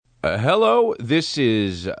Hello, this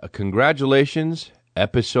is Congratulations,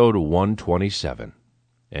 episode 127.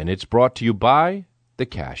 And it's brought to you by the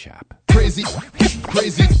Cash App. Crazy, crazy,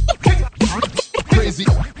 crazy, crazy,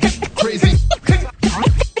 crazy,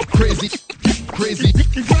 crazy,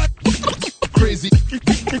 crazy,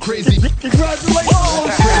 crazy,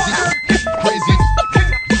 congratulations, crazy.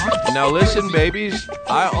 Now listen, babies,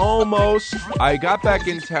 I got back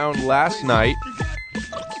in town last night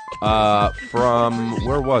from,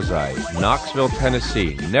 where was I? Knoxville,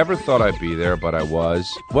 Tennessee. Never thought I'd be there, but I was.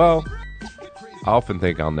 Well, I often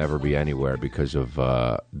think I'll never be anywhere because of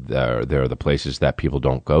there are the places that people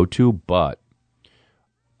don't go to, but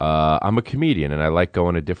I'm a comedian and I like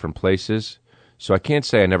going to different places, so I can't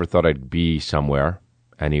say I never thought I'd be somewhere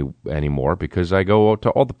anymore because I go to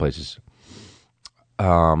all the places.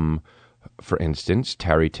 For instance,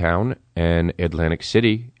 Tarrytown and Atlantic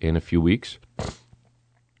City in a few weeks.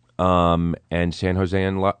 And San Jose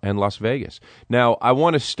and Las Vegas. Now, I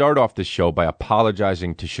want to start off the show by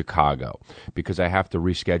apologizing to Chicago because I have to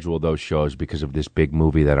reschedule those shows because of this big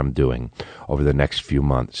movie that I'm doing over the next few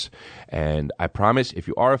months. And I promise, if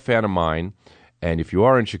you are a fan of mine, and if you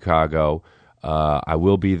are in Chicago, I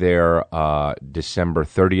will be there December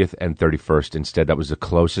 30th and 31st. Instead, that was the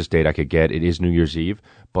closest date I could get. It is New Year's Eve.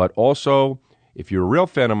 But also, if you're a real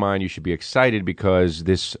fan of mine, you should be excited because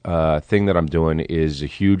this thing that I'm doing is a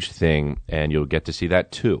huge thing, and you'll get to see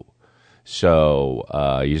that too. So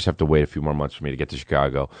you just have to wait a few more months for me to get to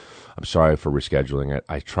Chicago. I'm sorry for rescheduling it.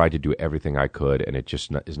 I tried to do everything I could, and it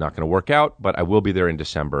just is not going to work out, but I will be there in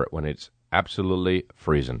December when it's absolutely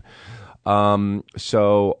freezing.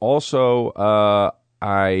 So also,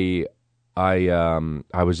 I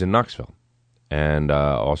was in Knoxville, and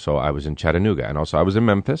also I was in Chattanooga, and also I was in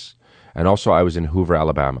Memphis, and also I was in Hoover,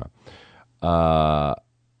 Alabama. I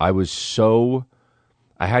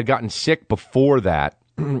had gotten sick before that,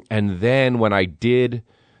 and then when I did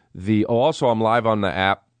also I'm live on the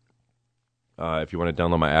app. If you want to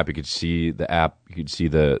download my app, you could see the app. You could see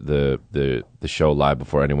the show live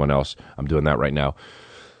before anyone else. I'm doing that right now.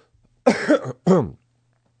 I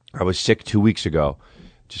was sick 2 weeks ago,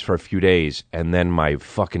 just for a few days, and then my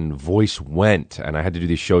fucking voice went, and I had to do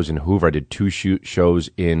these shows in Hoover. I did two shows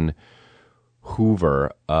in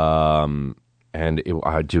Hoover, and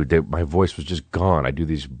my voice was just gone. I do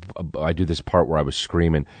this part where I was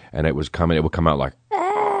screaming, and it would come out like,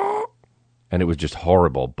 and it was just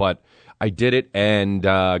horrible. But I did it and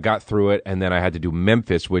got through it, and then I had to do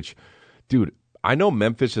Memphis, which, dude, I know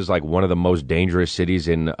Memphis is like one of the most dangerous cities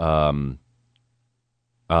in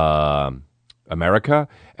America,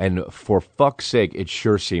 and for fuck's sake, it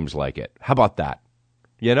sure seems like it. How about that?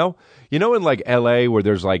 You know, in like L.A. where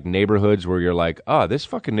there's like neighborhoods where you're like, oh, this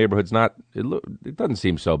fucking neighborhood's not. It doesn't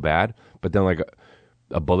seem so bad, but then like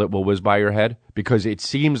a bullet will whiz by your head because it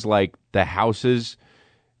seems like the houses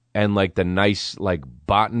and like the nice like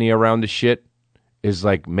botany around the shit is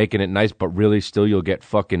like making it nice, but really still you'll get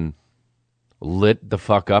fucking lit the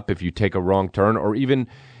fuck up if you take a wrong turn. Or even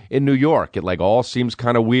in New York, it like all seems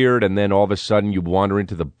kind of weird, and then all of a sudden you wander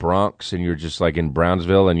into the Bronx and you're just like in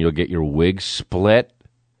Brownsville and you'll get your wig split.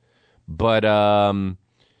 But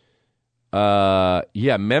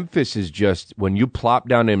yeah, Memphis is just, when you plop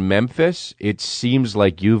down in Memphis, it seems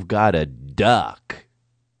like you've got a duck.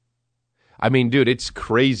 I mean, dude, it's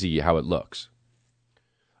crazy how it looks.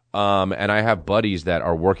 And I have buddies that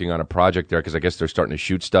are working on a project there because I guess they're starting to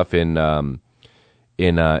shoot stuff in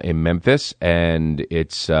Memphis, and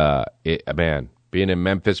it's man, being in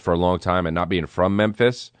Memphis for a long time and not being from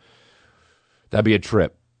Memphis, that'd be a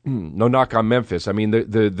trip. No knock on Memphis. I mean,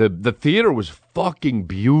 the theater was fucking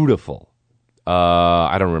beautiful.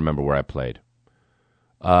 I don't remember where I played.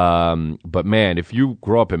 But man, if you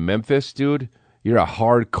grow up in Memphis, dude, you're a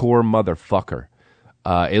hardcore motherfucker.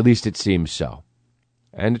 At least it seems so.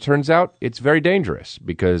 And it turns out it's very dangerous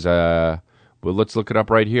because, well, let's look it up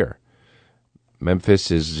right here. Memphis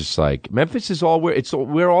is all where it's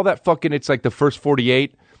where all that fucking, it's like the first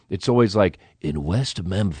 48. It's always like, in West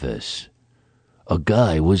Memphis, a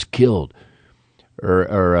guy was killed.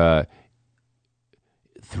 Or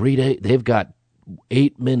 3 days, they've got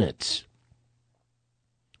 8 minutes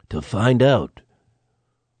to find out.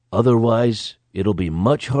 Otherwise, it'll be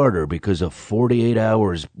much harder because of 48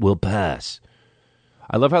 hours will pass.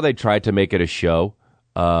 I love how they tried to make it a show,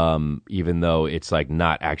 even though it's like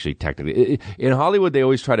not actually technically. In Hollywood, they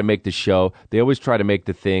always try to make the show. They always try to make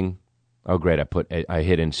the thing Oh, great! I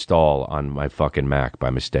hit install on my fucking Mac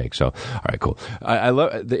by mistake. So, all right, cool. I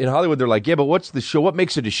love in Hollywood. They're like, yeah, but what's the show? What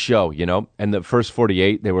makes it a show? You know? And the first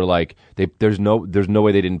 48, they were like, there's no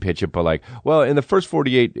way they didn't pitch it, but like, well, in the first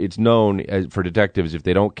 48, it's known for detectives if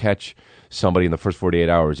they don't catch somebody in the first 48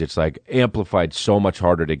 hours, it's like amplified so much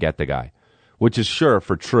harder to get the guy, which is sure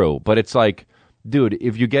for true, but it's like, dude,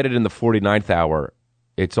 if you get it in the 49th hour,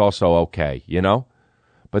 it's also okay, you know?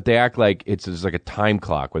 But they act like it's like a time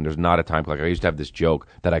clock when there's not a time clock. I used to have this joke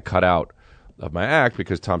that I cut out of my act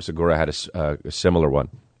because Tom Segura had a similar one.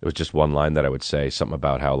 It was just one line that I would say, something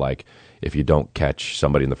about how, like, if you don't catch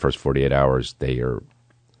somebody in the first 48 hours, they are...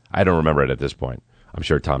 I don't remember it at this point. I'm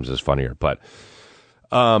sure Tom's is funnier. But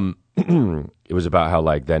it was about how,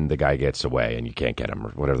 like, then the guy gets away and you can't get him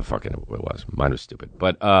or whatever the fuck it was. Mine was stupid.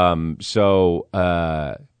 But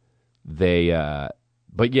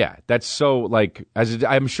But yeah, that's so, like,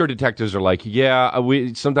 I'm sure detectives are like, yeah,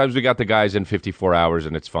 sometimes we got the guys in 54 hours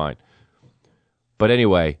and it's fine. But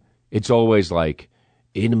anyway, it's always like,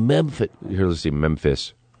 in Memphis. Here, let's see,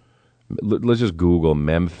 Memphis. Let's just Google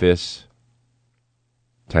Memphis,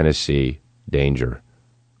 Tennessee, dangerous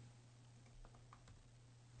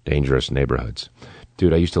neighborhoods.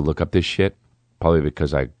 Dude, I used to look up this shit, probably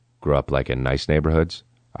because I grew up, like, in nice neighborhoods.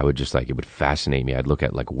 I would just, like, it would fascinate me. I'd look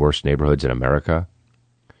at, like, worst neighborhoods in America.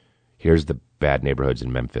 Here's the bad neighborhoods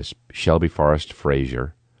in Memphis. Shelby Forest,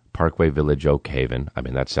 Frazier, Parkway Village, Oak Haven. I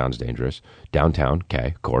mean, that sounds dangerous. Downtown, okay,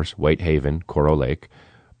 of course. White Haven, Coral Lake,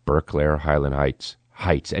 Berklair, Highland Heights.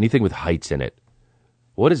 Heights, anything with heights in it.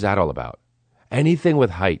 What is that all about? Anything with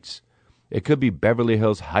heights. It could be Beverly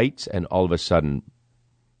Hills Heights, and all of a sudden,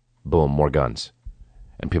 boom, more guns.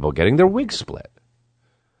 And people getting their wigs split.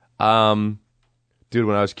 Dude,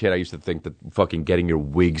 when I was a kid, I used to think that fucking getting your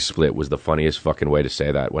wig split was the funniest fucking way to say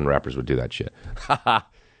that when rappers would do that shit.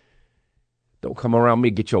 Don't come around me,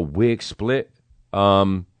 get your wig split.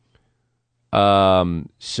 So,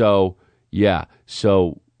 yeah.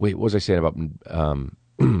 So, wait, what was I saying about,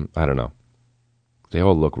 I don't know. They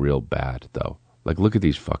all look real bad, though. Like, look at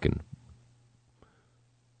these fucking,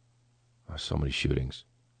 so many shootings.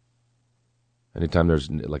 Anytime there's,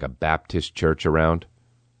 like, a Baptist church around,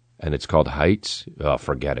 and it's called Heights, oh,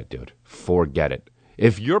 forget it, dude. Forget it.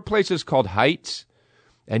 If your place is called Heights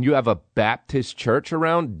and you have a Baptist church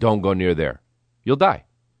around, don't go near there. You'll die.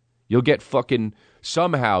 You'll get fucking,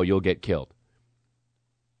 somehow you'll get killed.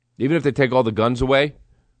 Even if they take all the guns away,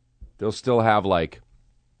 they'll still have, like,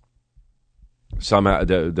 somehow,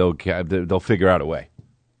 they'll figure out a way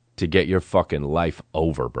to get your fucking life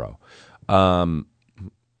over, bro.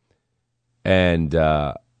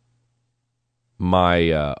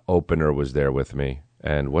 My opener was there with me,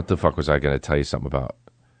 and what the fuck was I going to tell you something about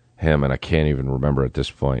him, and I can't even remember at this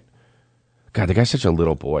point. God, the guy's such a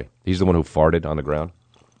little boy. He's the one who farted on the ground.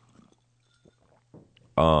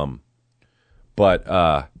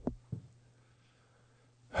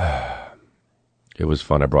 It was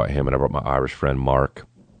fun. I brought him, and I brought my Irish friend Mark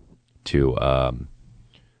to,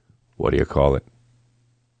 what do you call it?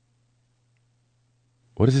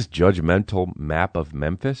 What is this judgmental map of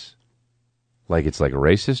Memphis? Like, it's like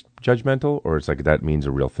racist judgmental, or it's like that means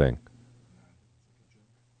a real thing?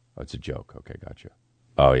 Oh, it's a joke. Okay, gotcha.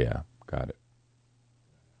 Oh, yeah, got it.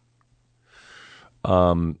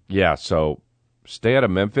 Yeah, so stay out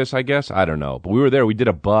of Memphis, I guess. I don't know. But we were there. We did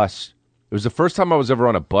a bus. It was the first time I was ever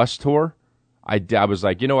on a bus tour. I was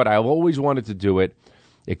like, you know what? I've always wanted to do it.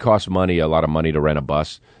 It costs money, a lot of money to rent a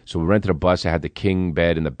bus. So we rented a bus. I had the king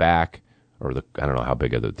bed in the back, or I don't know how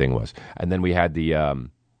big the thing was. And then we had the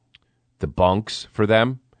bunks for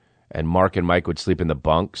them, and Mark and Mike would sleep in the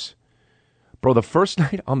bunks. Bro, the first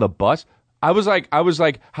night on the bus, I was like,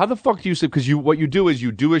 how the fuck do you sleep? Because what you do is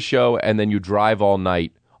you do a show and then you drive all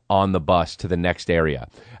night on the bus to the next area.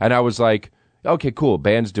 And I was like, okay, cool,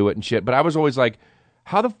 bands do it and shit. But I was always like,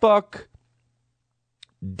 how the fuck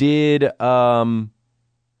did how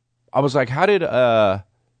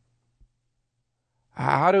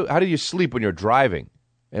do you sleep when you're driving?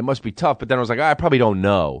 It must be tough. But then I was like, I probably don't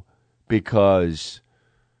know, because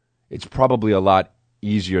it's probably a lot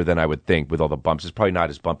easier than I would think with all the bumps. It's probably not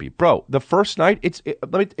as bumpy. Bro, the first night,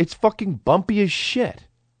 it's fucking bumpy as shit.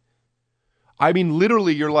 I mean,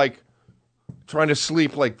 literally, you're like trying to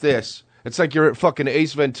sleep like this. It's like you're at fucking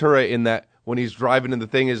Ace Ventura in that, when he's driving and the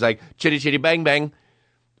thing is like, chitty chitty bang bang.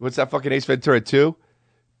 What's that fucking Ace Ventura 2?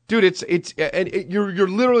 Dude, you're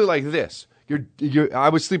literally like this. I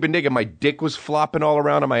was sleeping naked. My dick was flopping all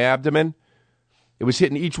around on my abdomen. It was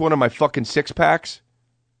hitting each one of my fucking six packs.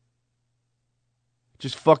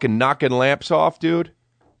 Just fucking knocking lamps off, dude.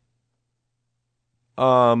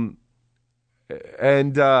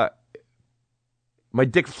 My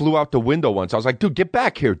dick flew out the window once. I was like, dude, get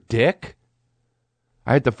back here, dick.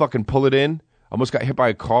 I had to fucking pull it in. Almost got hit by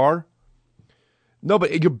a car. No,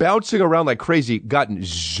 but you're bouncing around like crazy. Gotten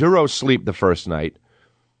zero sleep the first night.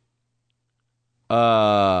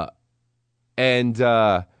 And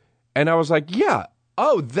I was like, yeah.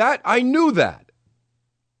 Oh, I knew that.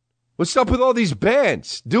 What's up with all these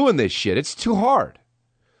bands doing this shit? It's too hard.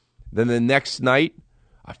 Then the next night,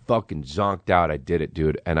 I fucking zonked out. I did it,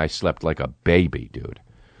 dude. And I slept like a baby, dude.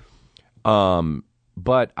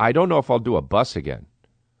 But I don't know if I'll do a bus again.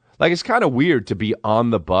 Like, it's kind of weird to be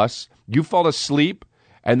on the bus. You fall asleep,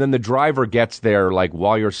 and then the driver gets there, like,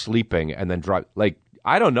 while you're sleeping, and then drive. Like,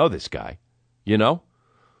 I don't know this guy, you know?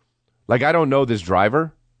 Like, I don't know this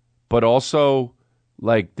driver, but also,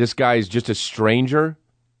 like, this guy is just a stranger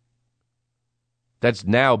that's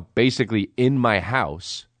now basically in my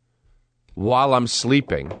house while I'm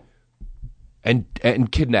sleeping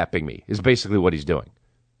and kidnapping me is basically what he's doing.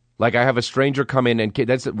 Like, I have a stranger come in and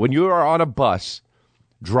that's when you are on a bus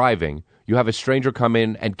driving, you have a stranger come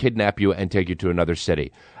in and kidnap you and take you to another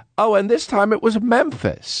city. Oh, and this time it was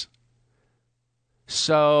Memphis.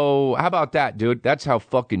 So, how about that, dude? That's how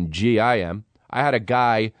fucking G I am. I had a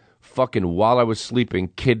guy fucking while I was sleeping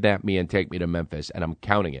kidnap me and take me to Memphis, and I'm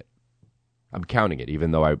counting it. I'm counting it,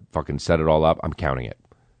 even though I fucking set it all up. I'm counting it.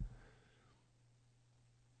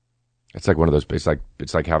 It's like one of those.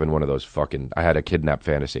 It's like having one of those fucking. I had a kidnap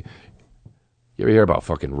fantasy. You ever hear about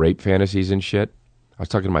fucking rape fantasies and shit? I was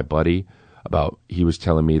talking to my buddy about. He was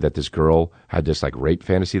telling me that this girl had this like rape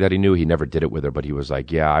fantasy that he knew. He never did it with her, but he was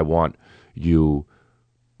like, "Yeah, I want you."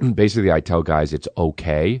 Basically, I tell guys it's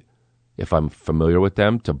okay if I'm familiar with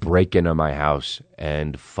them to break into my house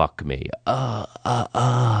and fuck me.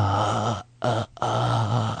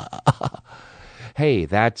 Hey,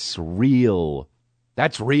 that's real.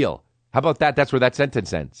 That's real. How about that? That's where that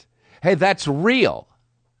sentence ends. Hey, that's real.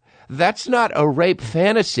 That's not a rape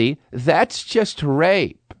fantasy. That's just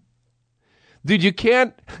rape. Dude, you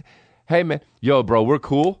can't. Hey, man. Yo, bro, we're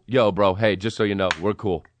cool. Yo, bro, hey, just so you know, we're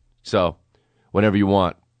cool. So, whenever you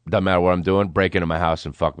want, doesn't matter what I'm doing, break into my house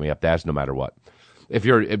and fuck me up. That's no matter what. If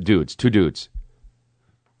dudes, two dudes.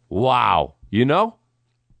 Wow. You know?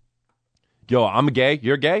 Yo, I'm gay.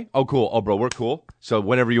 You're gay? Oh, cool. Oh, bro, we're cool. So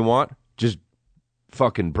whenever you want, just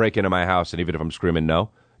fucking break into my house, and even if I'm screaming no,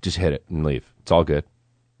 just hit it and leave. It's all good.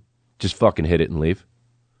 Just fucking hit it and leave.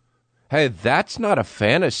 Hey, that's not a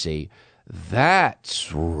fantasy.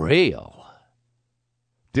 That's real.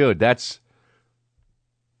 Dude, that's...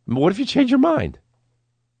 What if you change your mind?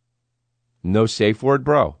 No safe word,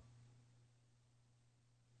 bro.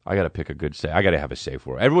 I got to pick a good safe. I got to have a safe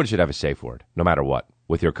word. Everyone should have a safe word, no matter what,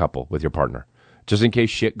 with your couple, with your partner. Just in case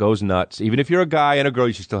shit goes nuts. Even if you're a guy and a girl,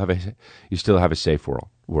 you should still have a safe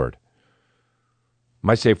word.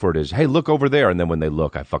 My safe word is, hey, look over there. And then when they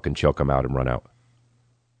look, I fucking choke them out and run out.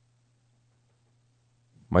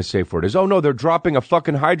 My safe word is, oh, no, they're dropping a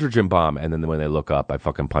fucking hydrogen bomb. And then when they look up, I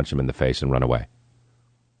fucking punch them in the face and run away.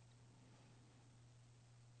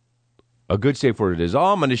 A good safe word is, oh,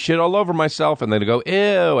 I'm going to shit all over myself. And then they go,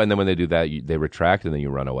 ew. And then when they do that, they retract and then you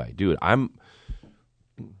run away. Dude,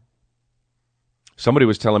 somebody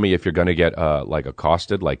was telling me if you're going to get like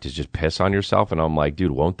accosted, like to just piss on yourself. And I'm like,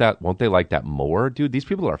 dude, won't they like that more? Dude, these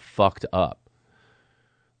people are fucked up.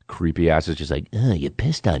 Creepy ass is just like, oh, you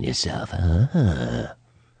pissed on yourself, huh?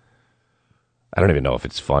 I don't even know if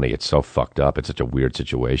it's funny. It's so fucked up. It's such a weird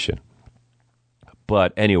situation.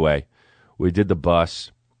 But anyway, we did the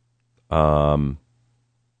bus. It's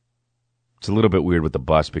a little bit weird with the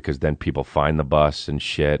bus because then people find the bus and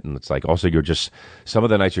shit. And it's like, also some of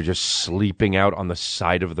the nights you're just sleeping out on the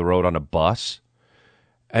side of the road on a bus.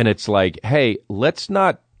 And it's like, hey, let's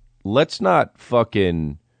not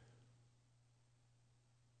fucking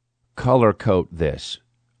color code this.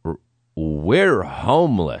 We're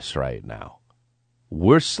homeless right now.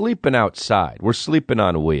 We're sleeping outside. We're sleeping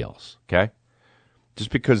on wheels. Okay. Just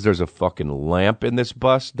because there's a fucking lamp in this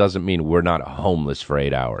bus doesn't mean we're not homeless for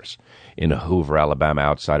 8 hours in Hoover, Alabama,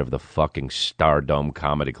 outside of the fucking Stardome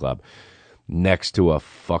Comedy Club, next to a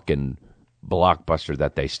fucking Blockbuster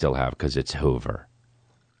that they still have because it's Hoover.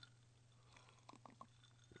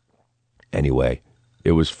 Anyway,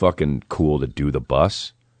 it was fucking cool to do the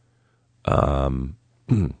bus.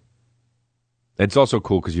 It's also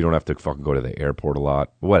cool because you don't have to fucking go to the airport a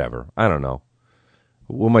lot. Whatever. I don't know.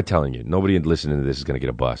 What am I telling you? Nobody listening to this is going to get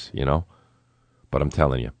a bus, you know? But I'm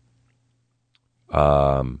telling you.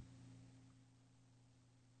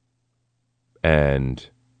 And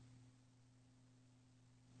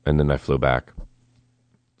then I flew back.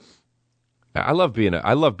 I love being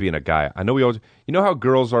a guy. I know we always, you know how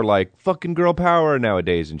girls are like fucking girl power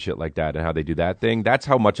nowadays and shit like that, and how they do that thing. That's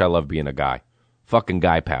how much I love being a guy, fucking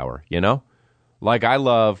guy power. You know, like I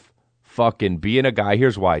love fucking being a guy.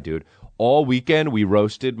 Here's why, dude. All weekend we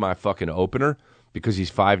roasted my fucking opener because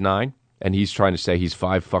he's 5'9" and he's trying to say he's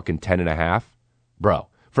 5'10.5". Bro,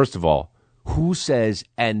 first of all, who says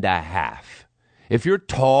and a half? If you're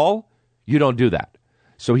tall, you don't do that.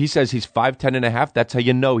 So he says he's 5'10.5". That's how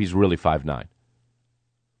you know he's really 5'9".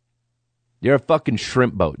 You're a fucking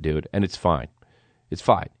shrimp boat, dude, and it's fine. It's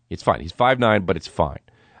fine. It's fine. He's 5'9", but it's fine.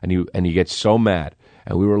 And he gets so mad.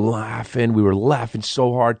 And we were laughing. We were laughing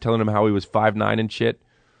so hard, telling him how he was 5'9" and shit.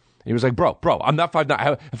 And he was like, bro, I'm not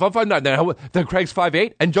 5'9". If I'm 5'9", then Craig's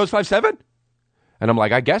 5'8" and Joe's 5'7"? And I'm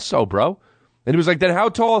like, I guess so, bro. And he was like, then how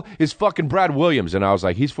tall is fucking Brad Williams? And I was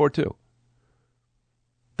like, he's 4'2".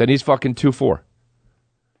 Then he's fucking 2'4".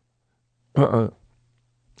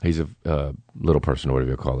 He's a little person, or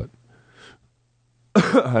whatever you call it.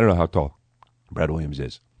 I don't know how tall Brad Williams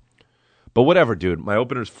is. But whatever, dude. My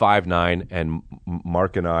opener's 5'9", and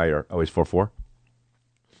Mark and I are always 4'4".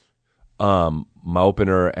 My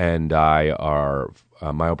opener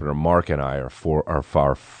Mark and I are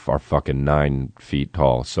fucking 9 feet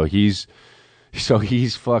tall. So he's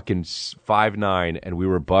fucking 5'9", and we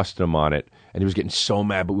were busting him on it, and he was getting so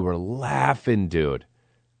mad, but we were laughing, dude.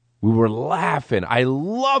 We were laughing. I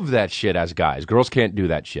love that shit as guys. Girls can't do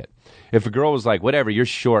that shit. If a girl was like, whatever, you're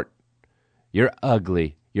short, you're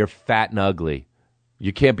ugly, you're fat and ugly,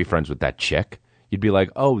 you can't be friends with that chick. You'd be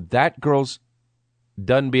like, oh, that girl's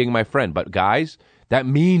done being my friend. But guys, that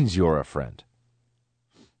means you're a friend.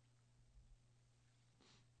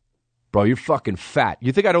 Bro, you're fucking fat.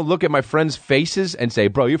 You think I don't look at my friends' faces and say,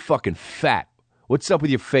 bro, you're fucking fat. What's up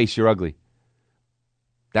with your face? You're ugly.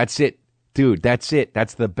 That's it. Dude, that's it.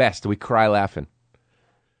 That's the best. We cry laughing.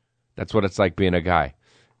 That's what it's like being a guy.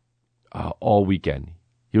 All weekend.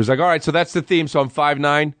 He was like, all right, so that's the theme. So I'm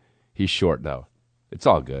 5'9". He's short, though. It's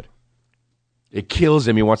all good. It kills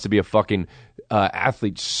him. He wants to be a fucking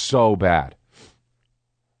athlete so bad.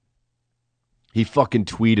 He fucking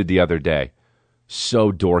tweeted the other day.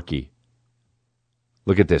 So dorky.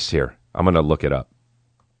 Look at this here. I'm going to look it up.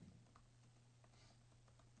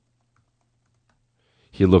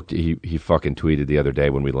 He fucking tweeted the other day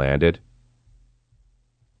when we landed.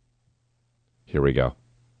 Here we go.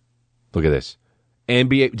 Look at this.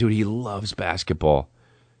 NBA, dude, he loves basketball.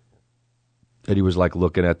 And he was like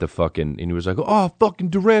looking at the fucking, and he was like, oh, fucking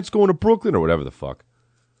Durant's going to Brooklyn or whatever the fuck.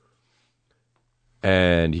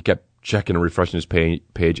 And he kept checking and refreshing his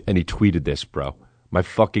page, and he tweeted this, bro. My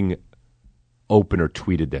fucking opener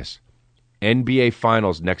tweeted this. NBA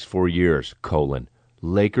Finals next 4 years, :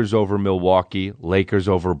 Lakers over Milwaukee, Lakers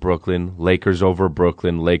over Brooklyn, Lakers over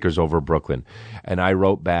Brooklyn, Lakers over Brooklyn. And I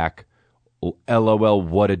wrote back, LOL,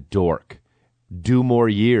 what a dork. Do more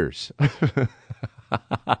years.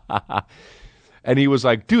 And he was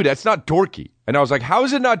like, dude, that's not dorky. And I was like, how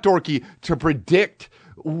is it not dorky to predict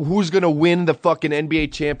who's going to win the fucking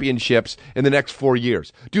NBA championships in the next 4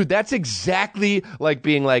 years? Dude, that's exactly like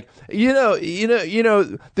being like, this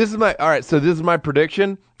is my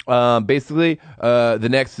prediction. Basically, the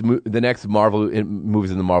next Marvel movies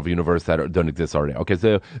in the Marvel universe that don't exist already. Okay,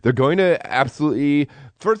 so they're going to absolutely.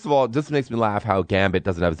 First of all, it just makes me laugh how Gambit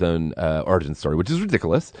doesn't have his own origin story, which is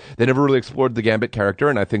ridiculous. They never really explored the Gambit character,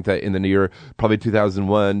 and I think that in the year probably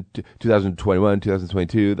 2001, 2021,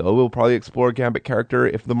 2022, they will probably explore Gambit character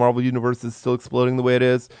if the Marvel universe is still exploding the way it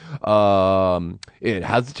is. It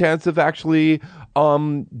has a chance of actually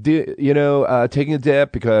taking a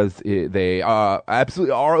dip because they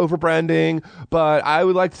absolutely are overbranding, but I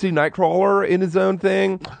would like to see Nightcrawler in his own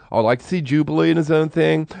thing. I would like to see Jubilee in his own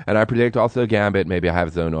thing, and I predict also Gambit maybe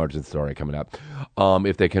have his own origin story coming up.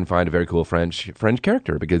 If they can find a very cool French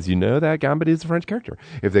character, because you know that Gambit is a French character.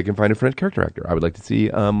 If they can find a French character actor, I would like to see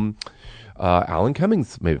Alan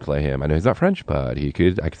Cummings maybe play him. I know he's not French, but I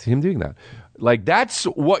could see him doing that. Like, that's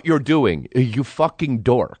what you're doing, you fucking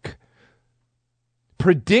dork.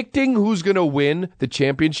 Predicting who's going to win the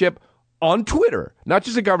championship on Twitter. Not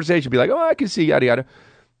just a conversation. Be like, oh, I can see, yada, yada.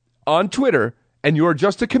 On Twitter, and you're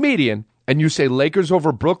just a comedian, and you say Lakers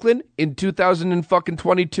over Brooklyn in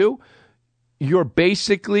 2022, you're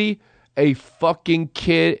basically a fucking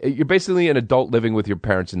kid. You're basically an adult living with your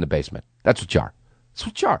parents in the basement. That's what you are. That's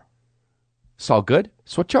what you are. It's all good.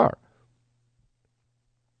 That's what you are.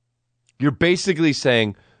 You're basically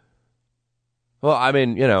saying, well, I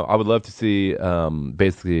mean, I would love to see,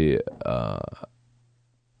 basically, I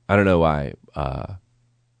don't know why, I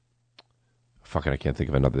can't think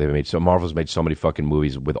of another. Marvel's made so many fucking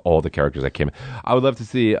movies with all the characters that came in. I would love to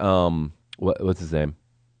see, what's his name?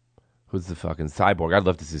 Who's the fucking Cyborg? I'd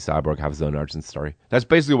love to see Cyborg have his own origin story. That's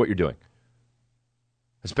basically what you're doing.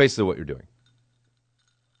 That's basically what you're doing.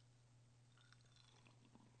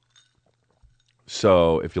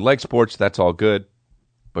 So if you like sports, that's all good.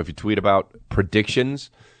 But if you tweet about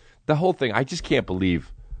predictions, the whole thing, I just can't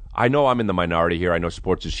believe. I know I'm in the minority here. I know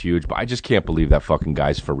sports is huge, but I just can't believe that fucking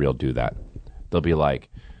guys for real do that. They'll be like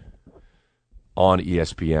on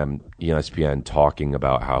ESPN talking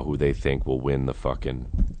about who they think will win the fucking.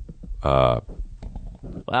 Well,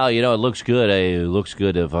 it looks good. It looks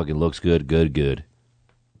good. It fucking looks good. Good.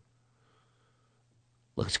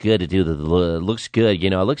 Looks good to do looks good.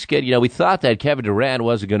 It looks good. We thought that Kevin Durant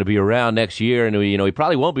wasn't going to be around next year, and he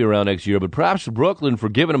probably won't be around next year. But perhaps Brooklyn, for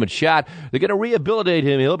giving him a shot, they're going to rehabilitate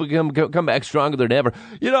him. He'll come back stronger than ever.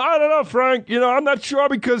 I don't know, Frank. I'm not sure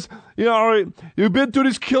because you've been through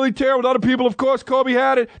this Achilles tear with other people. Of course, Kobe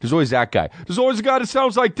had it. There's always that guy. There's always a guy that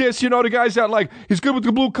sounds like this. The guys that he's good with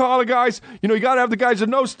the blue collar guys. You got to have the guys that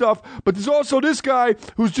know stuff. But there's also this guy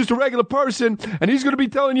who's just a regular person, and he's going to be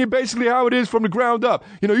telling you basically how it is from the ground up.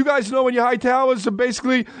 You guys know when your high towers are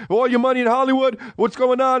basically all your money in Hollywood, what's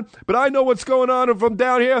going on. But I know what's going on from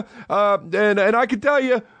down here. And I can tell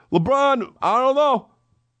you, LeBron, I don't know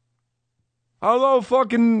if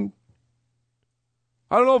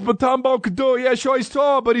Mutombo could do it. Yeah, sure, he's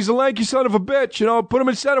tall, but he's a lanky son of a bitch. Put him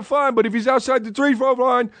in center, fine. But if he's outside the 3-4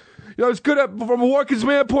 line, it's good from a working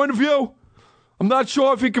man point of view. I'm not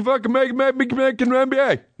sure if he can fucking make an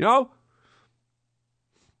NBA,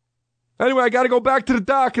 Anyway, I got to go back to the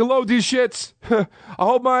dock and load these shits. I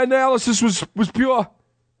hope my analysis was pure.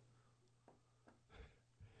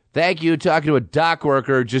 Thank you. Talking to a dock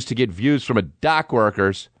worker just to get views from a dock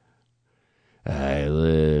workers.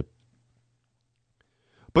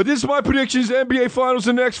 But this is my predictions of the NBA Finals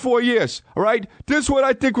in the next 4 years, all right? This is what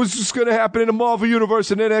I think was just going to happen in the Marvel Universe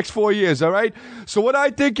in the next 4 years, all right? So what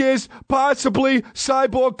I think is possibly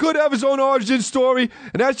Cyborg could have his own origin story,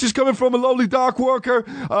 and that's just coming from a lowly dock worker.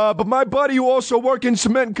 But my buddy who also works in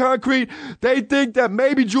cement and concrete, they think that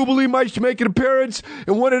maybe Jubilee might make an appearance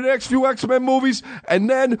in one of the next few X-Men movies, and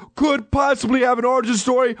then could possibly have an origin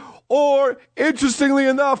story. Or, interestingly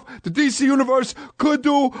enough, the DC Universe could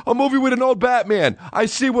do a movie with an old Batman. I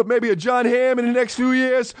see what maybe a John Hamm in the next few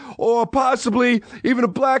years, or possibly even a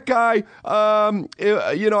black guy.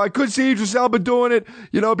 I could see Idris Elba doing it,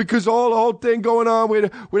 because the whole thing going on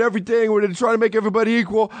with everything, where they're trying to make everybody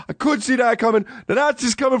equal. I could see that coming. Now, that's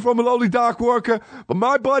just coming from a lowly dock worker, but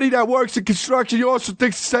my buddy that works in construction, he also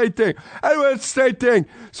thinks the same thing. Anyway, it's the same thing.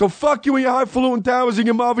 So fuck you and your highfalutin towers in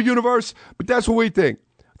your Marvel Universe, but that's what we think.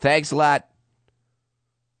 Thanks a lot.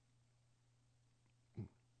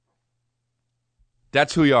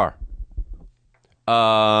 That's who you are.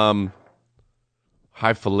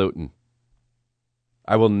 Highfalutin.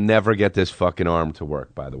 I will never get this fucking arm to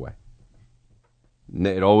work, by the way.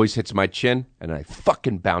 It always hits my chin, and I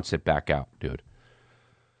fucking bounce it back out, dude.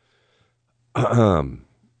 My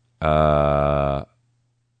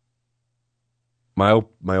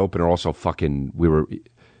opener also fucking...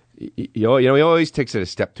 he always takes it a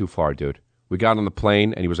step too far, dude. We got on the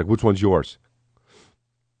plane, and he was like, which one's yours?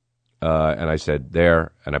 And I said,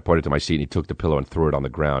 there. And I pointed to my seat, and he took the pillow and threw it on the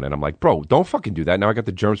ground. And I'm like, bro, don't fucking do that. Now I got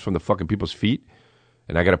the germs from the fucking people's feet,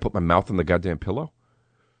 and I got to put my mouth on the goddamn pillow.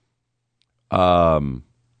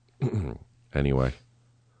 Anyway.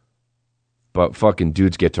 But fucking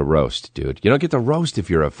dudes get to roast, dude. You don't get to roast if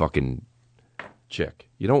you're a fucking chick.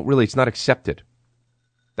 You don't really, it's not accepted.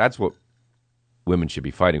 That's what women should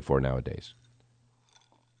be fighting for nowadays.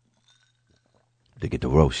 They get to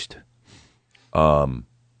roast.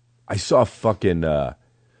 I saw fucking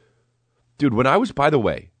dude, when I was by the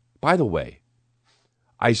way,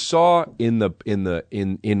 I saw in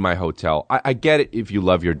my hotel. I get it if you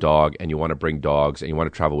love your dog and you want to bring dogs and you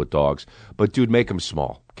want to travel with dogs, but dude, make them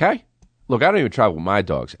small, okay? Look, I don't even travel with my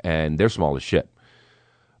dogs, and they're small as shit.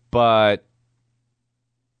 But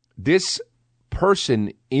this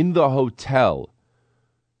person in the hotel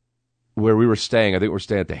where we were staying, I think we were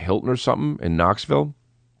staying at the Hilton or something in Knoxville.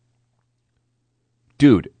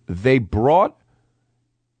 Dude, they brought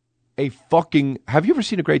a fucking... Have you ever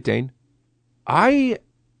seen a Great Dane? I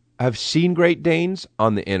have seen Great Danes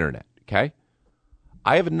on the internet, okay?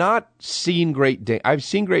 I have not seen Great Danes. I've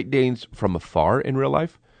seen Great Danes from afar in real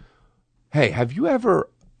life. Hey, have you ever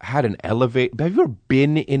had an elevator? Have you ever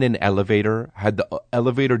been in an elevator, had the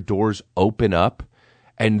elevator doors open up,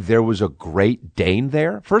 and there was a Great Dane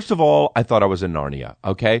there? First of all, I thought I was in Narnia,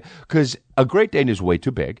 okay? Because a Great Dane is way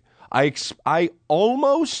too big. I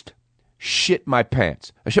almost shit my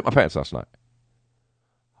pants. I shit my pants last night.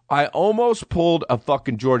 I almost pulled a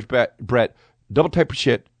fucking George Brett double type of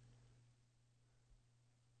shit.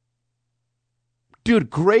 Dude,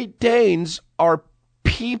 Great Danes are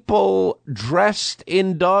people dressed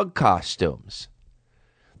in dog costumes.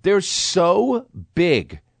 They're so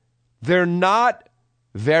big. They're not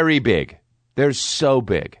very big. They're so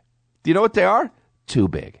big. Do you know what they are? Too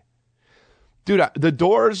big. Dude, the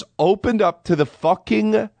doors opened up to the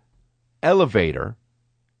fucking elevator.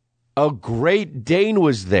 A Great Dane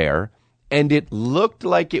was there, and it looked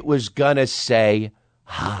like it was gonna say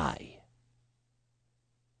hi.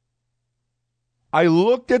 I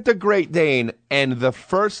looked at the Great Dane, and the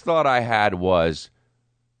first thought I had was,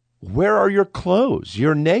 where are your clothes?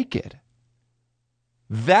 You're naked.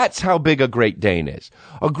 That's how big a Great Dane is.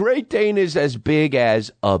 A Great Dane is as big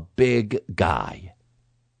as a big guy.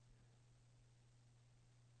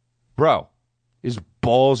 Bro, his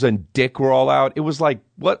balls and dick were all out. It was like,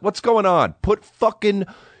 what's going on? Put fucking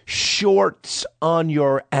shorts on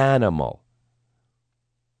your animal.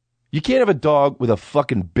 You can't have a dog with a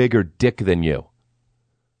fucking bigger dick than you.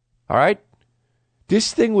 All right?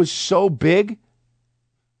 This thing was so big.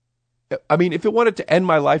 I mean, if it wanted to end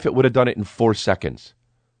my life, it would have done it in 4 seconds.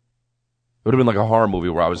 It would have been like a horror movie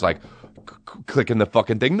where I was like clicking the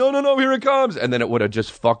fucking thing. No, here it comes. And then it would have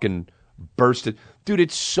just fucking bursted. Dude,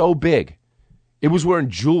 it's so big. It was wearing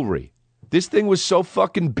jewelry. This thing was so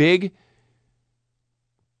fucking big.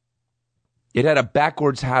 It had a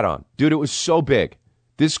backwards hat on. Dude, it was so big.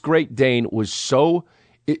 This Great Dane was so...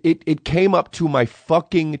 It came up to my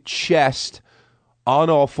fucking chest on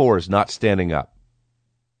all fours, not standing up.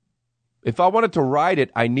 If I wanted to ride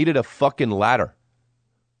it, I needed a fucking ladder.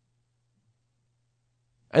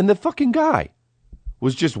 And the fucking guy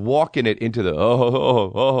was just walking it into the,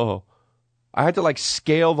 oh. I had to like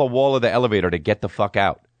scale the wall of the elevator to get the fuck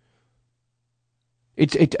out.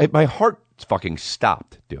 My heart fucking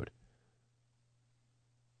stopped, dude.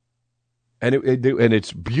 And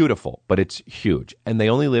it's beautiful, but it's huge. And they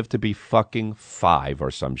only live to be fucking 5 or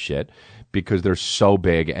some shit because they're so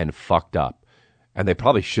big and fucked up. And they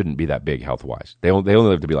probably shouldn't be that big health-wise. They only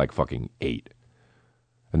live to be like fucking 8.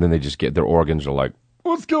 And then they just get, their organs are like,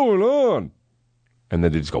 what's going on? And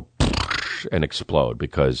then they just go and explode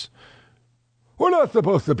because we're not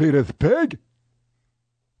supposed to be this big.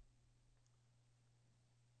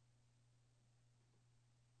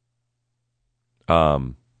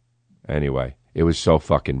 Anyway, it was so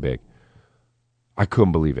fucking big. I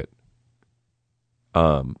couldn't believe it.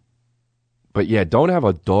 But yeah, don't have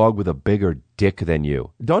a dog with a bigger dick than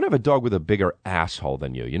you. Don't have a dog with a bigger asshole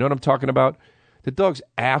than you. You know what I'm talking about? The dog's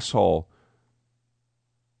asshole.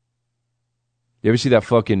 You ever see that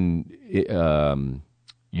fucking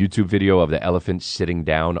YouTube video of the elephant sitting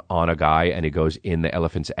down on a guy and it goes in the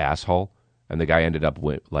elephant's asshole? And the guy ended up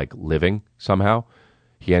living somehow.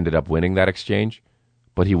 He ended up winning that exchange.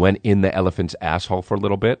 But he went in the elephant's asshole for a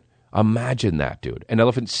little bit. Imagine that, dude. An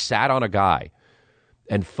elephant sat on a guy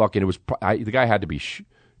and fucking, the guy had to be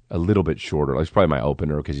a little bit shorter. That's probably my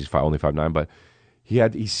opener because he's only 5'9", but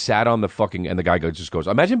he sat on the fucking, and the guy just goes,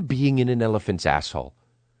 imagine being in an elephant's asshole.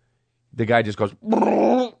 The guy just goes,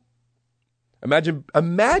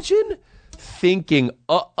 imagine thinking,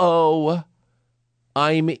 uh-oh,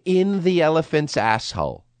 I'm in the elephant's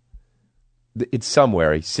asshole. It's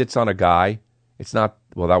somewhere. He sits on a guy. It's not,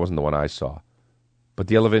 well, that wasn't the one I saw. But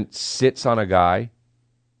the elephant sits on a guy,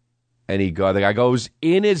 and the guy goes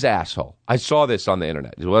in his asshole. I saw this on the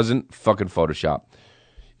internet. It wasn't fucking Photoshop.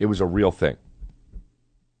 It was a real thing.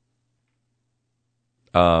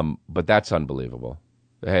 But that's unbelievable.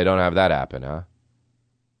 Hey, don't have that happen, huh?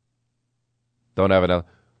 Don't have an.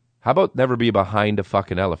 How about never be behind a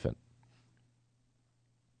fucking elephant?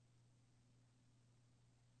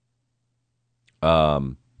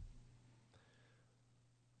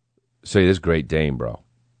 So this Great Dane, bro,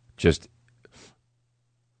 just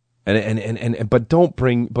but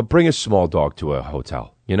bring a small dog to a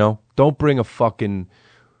hotel. You know, don't bring a fucking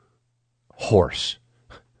horse.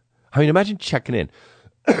 I mean, imagine checking in.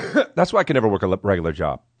 That's why I can never work a regular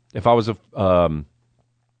job. If I was in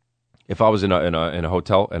a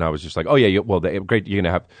hotel and I was just like, oh yeah, great, you're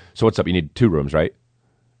gonna have. So what's up? You need 2 rooms, right?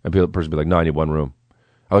 And the person would be like, no, I need 1 room.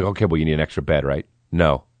 I'm like, okay, well, you need an extra bed, right?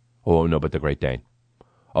 No. Oh no, but the Great Dane.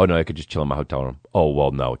 Oh, no, I could just chill in my hotel room. Oh,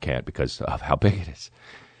 well, no, it can't because of how big it is.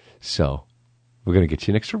 So we're going to get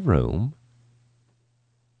you an extra room.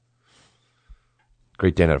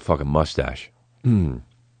 Great Dane had a fucking mustache. One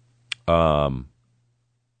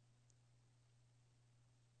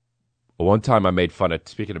time I made fun of,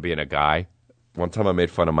 speaking of being a guy, one time I made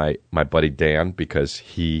fun of my buddy Dan because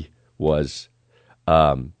he was...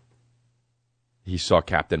 he saw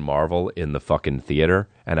Captain Marvel in the fucking theater,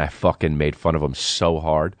 and I fucking made fun of him so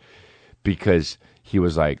hard because he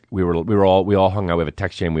was like, we all hung out. We have a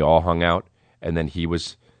text chain. We all hung out, And then he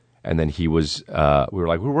was, we were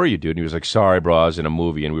like, where were you, dude? And he was like, sorry, bro, I was in a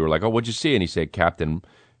movie. And we were like, oh, what'd you see? And he said, Captain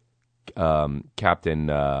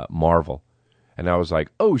Marvel. And I was like,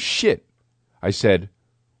 oh, shit. I said,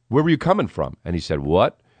 where were you coming from? And he said,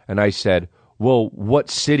 what? And I said, well, what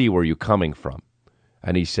city were you coming from?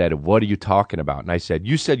 And he said, what are you talking about? And I said,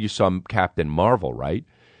 you said you saw Captain Marvel, right?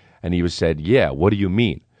 And he said, yeah, what do you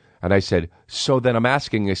mean? And I said, so then I'm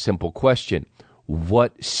asking a simple question.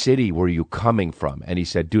 What city were you coming from? And he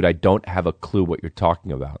said, dude, I don't have a clue what you're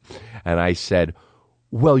talking about. And I said,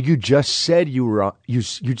 well, you just said you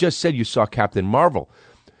just said you saw Captain Marvel.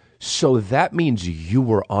 So that means you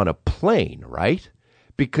were on a plane, right?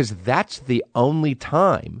 Because that's the only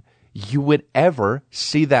time you would ever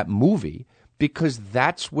see that movie, because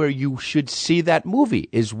that's where you should see that movie,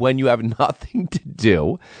 is when you have nothing to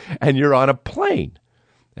do and you're on a plane.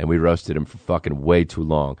 And we roasted him for fucking way too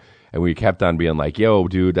long. And we kept on being like, yo,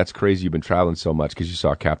 dude, that's crazy you've been traveling so much because you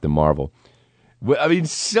saw Captain Marvel. I mean,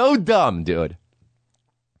 so dumb, dude.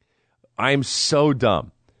 I am so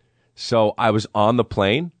dumb. So I was on the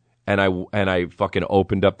plane, and I fucking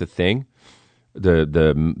opened up the thing,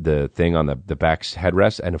 the thing on the back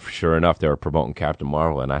headrest, and sure enough, they were promoting Captain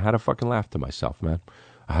Marvel, and I had a fucking laugh to myself, man.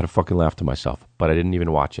 I had a fucking laugh to myself, but I didn't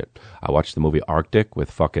even watch it. I watched the movie Arctic with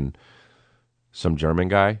fucking some German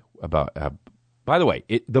guy about. By the way,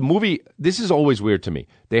 the movie. This is always weird to me.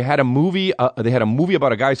 They had a movie. They had a movie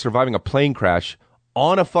about a guy surviving a plane crash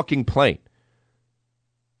on a fucking plane.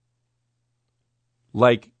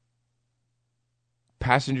 Like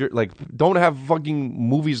passenger. Like, don't have fucking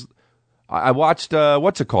movies. I watched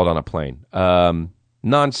what's it called on a plane?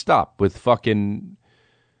 Nonstop with fucking.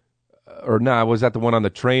 Was that the one on the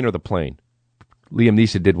train or the plane? Liam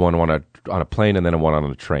Neeson did one on a plane and then one on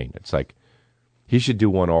a train. It's like. He should do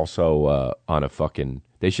one also on a fucking.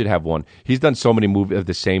 They should have one. He's done so many movies of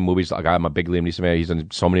the same movies. Like, I'm a big Liam Neeson fan. He's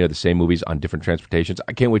done so many of the same movies on different transportations.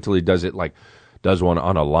 I can't wait till he does it. Like, does one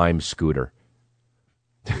on a Lime scooter.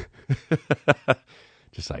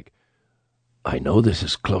 Just like, I know this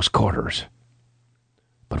is close quarters,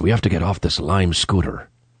 but we have to get off this Lime scooter.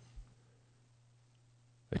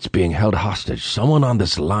 It's being held hostage. Someone on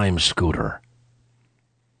this Lime scooter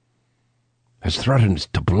has threatened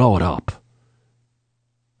to blow it up.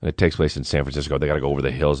 And it takes place in San Francisco. They got to go over the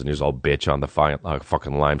hills, and he's all bitch on the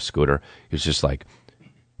fucking Lime scooter. He's just like,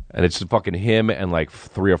 and it's fucking him and like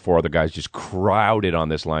 3 or 4 other guys just crowded on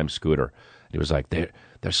this Lime scooter. And he was like,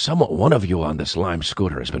 there's one of you on this Lime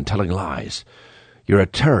scooter has been telling lies. You're a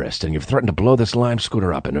terrorist, and you've threatened to blow this Lime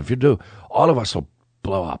scooter up. And if you do, all of us will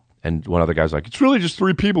blow up. And one other guy's like, it's really just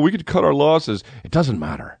 3 people. We could cut our losses. It doesn't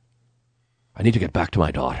matter. I need to get back to my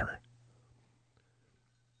daughter.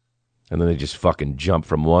 And then they just fucking jump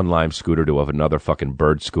from one Lime scooter to another fucking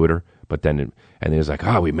Bird scooter. But then, and it was like,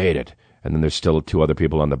 we made it. And then there's still 2 other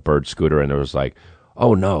people on the Bird scooter, and it was like,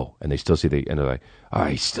 oh no. And they still see and they're like,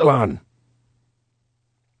 he's still on.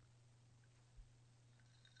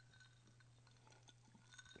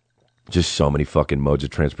 Just so many fucking modes of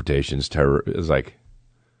transportations. Terror is like,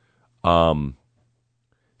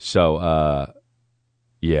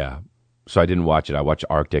 yeah. So I didn't watch it. I watched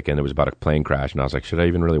Arctic, and it was about a plane crash, and I was like, should I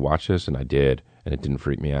even really watch this? And I did, and it didn't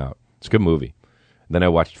freak me out. It's a good movie. And then I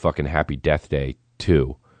watched fucking Happy Death Day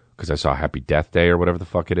 2, because I saw Happy Death Day or whatever the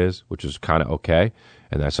fuck it is, which was kind of okay.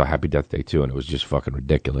 And then I saw Happy Death Day 2, and it was just fucking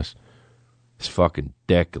ridiculous. It's fucking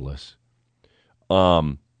ridiculous.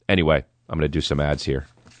 Anyway, I'm going to do some ads here.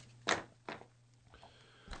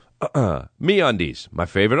 MeUndies, my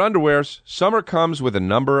favorite underwears. Summer comes with a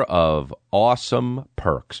number of awesome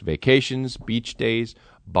perks. Vacations, beach days,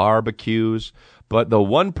 barbecues. But the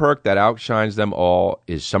one perk that outshines them all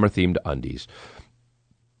is summer-themed undies.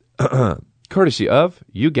 Courtesy of,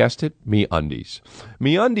 you guessed it, MeUndies.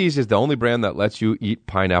 MeUndies is the only brand that lets you eat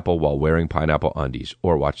pineapple while wearing pineapple undies.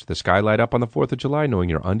 Or watch the sky light up on the 4th of July knowing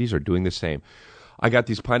your undies are doing the same. I got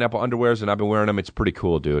these pineapple underwears, and I've been wearing them. It's pretty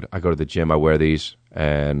cool, dude. I go to the gym, I wear these,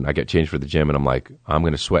 and I get changed for the gym, and I'm like, I'm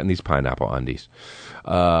going to sweat in these pineapple undies.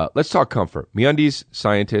 Let's talk comfort. MeUndies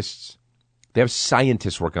scientists, they have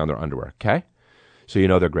scientists working on their underwear, okay? So you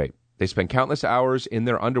know they're great. They spend countless hours in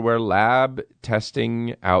their underwear lab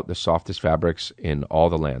testing out the softest fabrics in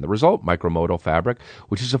all the land. The result, micromodal fabric,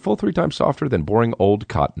 which is a full 3 times softer than boring old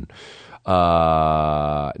cotton.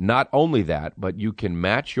 Not only that, but you can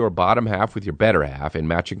match your bottom half with your better half in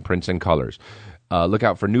matching prints and colors. Look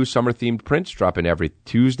out for new summer-themed prints dropping every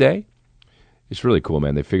Tuesday. It's really cool,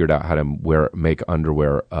 man. They figured out how to make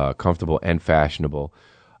underwear comfortable and fashionable.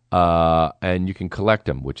 And you can collect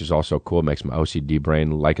them, which is also cool. It makes my OCD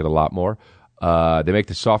brain like it a lot more. They make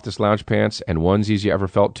the softest lounge pants and onesies you ever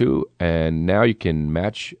felt too. And now you can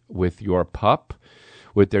match with your pup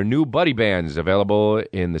with their new Buddy Bands, available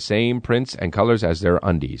in the same prints and colors as their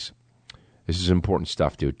undies. This is important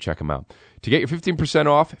stuff, dude. Check them out. To get your 15%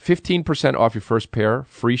 off your first pair,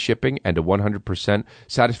 free shipping, and a 100%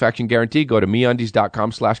 satisfaction guarantee, go to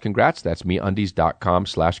MeUndies.com/congrats. That's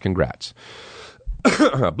MeUndies.com/congrats.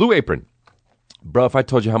 Blue Apron. Bro, if I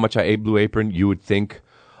told you how much I ate Blue Apron, you would think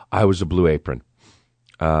I was a Blue Apron.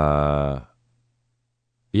 Yeah,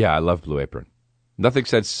 I love Blue Apron. Nothing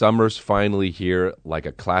said summer's finally here like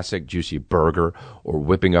a classic juicy burger or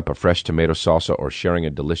whipping up a fresh tomato salsa or sharing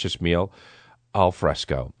a delicious meal al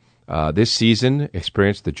fresco. This season,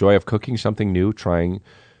 experience the joy of cooking something new, trying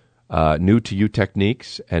new to you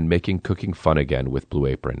techniques, and making cooking fun again with Blue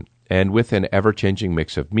Apron. And with an ever-changing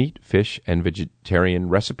mix of meat, fish, and vegetarian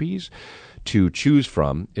recipes to choose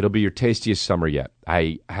from, it'll be your tastiest summer yet.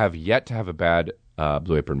 I have yet to have a bad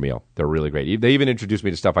Blue Apron meal. They're really great. They even introduced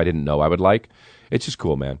me to stuff I didn't know I would like. It's just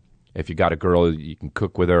cool, man. If you got a girl, you can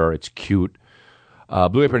cook with her. It's cute.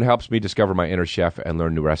 Blue Apron helps me discover my inner chef and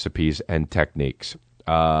learn new recipes and techniques.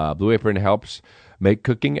 Blue Apron helps make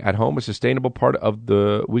cooking at home a sustainable part of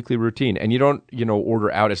the weekly routine. And you don't,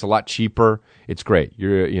 order out. It's a lot cheaper. It's great.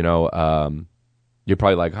 You're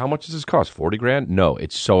probably like, how much does this cost? 40 grand? No,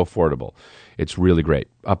 it's so affordable. It's really great.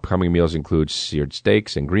 Upcoming meals include seared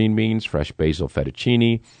steaks and green beans, fresh basil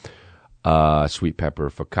fettuccine, sweet pepper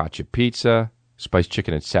focaccia pizza, spiced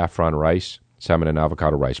chicken and saffron rice, salmon and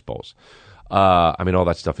avocado rice bowls. All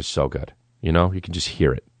that stuff is so good. You can just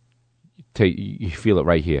hear it. You feel it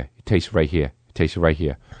right here. You taste it right here. You taste it right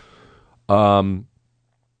here. To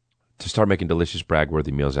start making delicious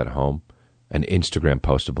brag-worthy meals at home and Instagram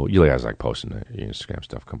postable. You guys like posting your Instagram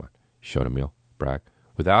stuff. Come on. Show the meal. Brag.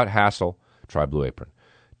 Without hassle, try Blue Apron.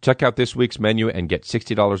 Check out this week's menu and get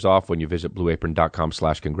 $60 off when you visit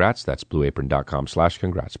blueapron.com/congrats. That's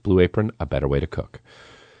blueapron.com/congrats. Blue Apron, a better way to cook.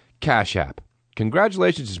 Cash App.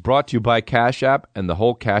 Congratulations is brought to you by Cash App and the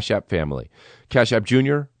whole Cash App family. Cash App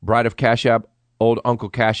Jr., Bride of Cash App, Old Uncle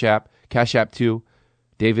Cash App 2,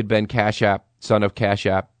 David Ben Cash App, son of Cash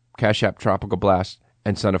App Tropical Blast,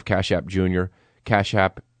 and son of Cash App Jr. Cash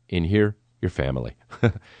App in here, your family.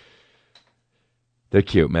 They're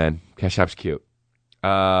cute, man. Cash App's cute.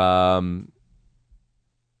 LeVar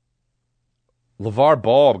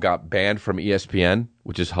Ball got banned from ESPN,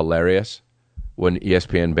 which is hilarious when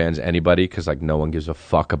ESPN bans anybody because no one gives a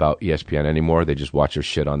fuck about ESPN anymore. They just watch their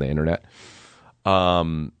shit on the internet.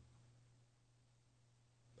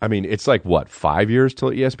 It's 5 years till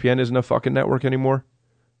ESPN isn't a fucking network anymore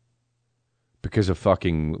because of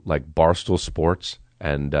fucking Barstool Sports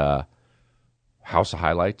and House of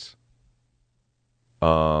Highlights.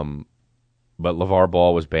 But LeVar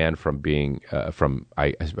Ball was banned from being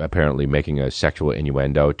apparently making a sexual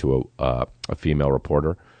innuendo to a female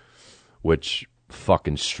reporter, which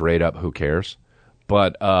fucking straight up, who cares?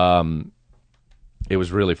 But it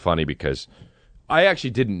was really funny because I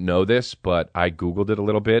actually didn't know this, but I Googled it a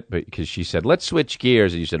little bit because she said, let's switch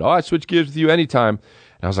gears. And you said, I'd switch gears with you anytime.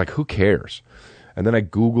 And I was like, who cares? And then I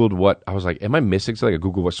Googled I was like, am I missing something? I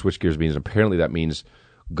Googled what switch gears means. And apparently that means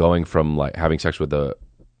going from having sex with the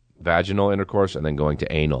vaginal intercourse and then going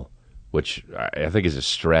to anal, which I think is a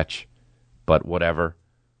stretch, but whatever.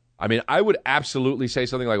 I would absolutely say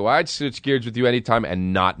something like, well, I'd switch gears with you anytime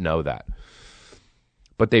and not know that.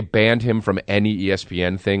 But they banned him from any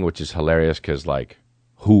ESPN thing, which is hilarious because,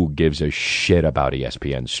 who gives a shit about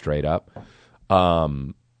ESPN straight up?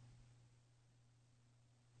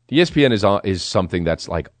 ESPN is something that's,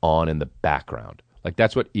 on in the background.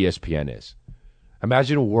 That's what ESPN is.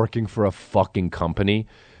 Imagine working for a fucking company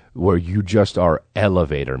where you just are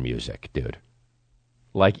elevator music, dude.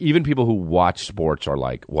 Even people who watch sports are,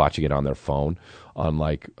 watching it on their phone on,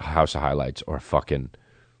 House of Highlights or fucking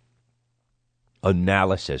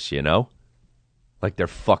analysis, they're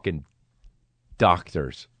fucking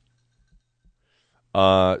doctors.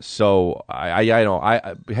 So I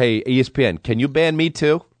hey, ESPN, can you ban me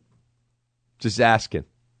too? Just asking.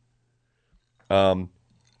 I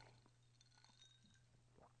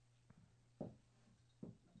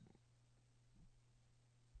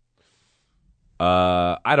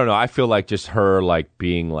don't know. I feel just her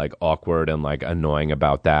being awkward and annoying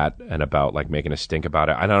about that and about making a stink about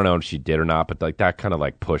it. I don't know if she did or not, but that kind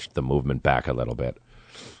of pushed the movement back a little bit.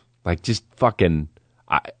 Just fucking.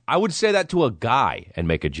 I would say that to a guy and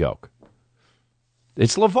make a joke.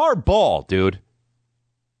 It's LeVar Ball, dude.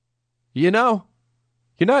 You're not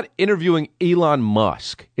interviewing Elon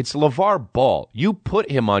Musk. It's LeVar Ball. You put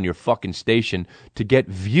him on your fucking station to get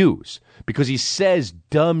views because he says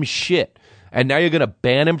dumb shit. And now you're going to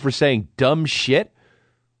ban him for saying dumb shit?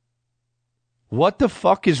 What the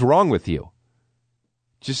fuck is wrong with you?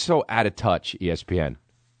 Just so out of touch, ESPN.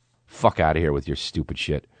 Fuck out of here with your stupid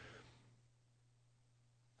shit.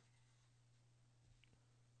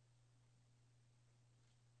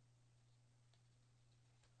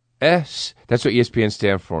 That's what ESPN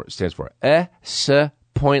stands for.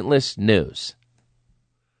 Pointless news.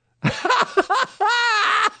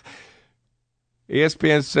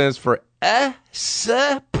 ESPN stands for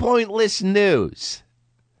pointless news.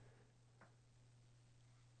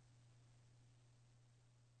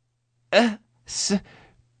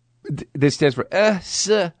 This stands for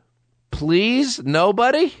please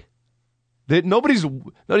nobody. Nobody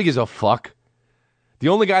gives a fuck. The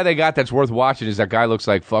only guy they got that's worth watching is that guy looks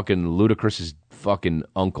like fucking Ludacris's fucking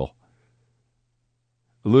uncle.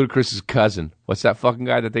 Ludacris's cousin. What's that fucking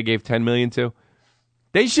guy that they gave $10 million to?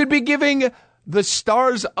 They should be giving the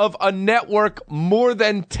stars of a network more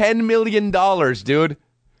than $10 million, dude.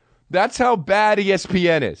 That's how bad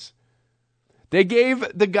ESPN is. They gave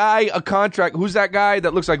the guy a contract. Who's that guy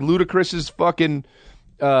that looks like Ludacris's fucking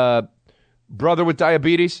brother with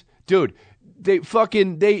diabetes? Dude,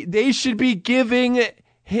 they should be giving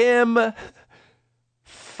him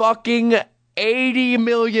fucking $80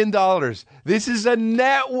 million. This is a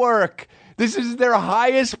network. This is their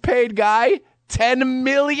highest paid guy. $10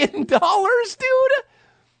 million, dude.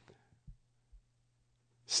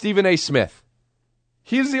 Stephen A. Smith.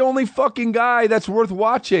 He's the only fucking guy that's worth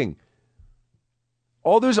watching.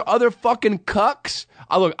 All those other fucking cucks.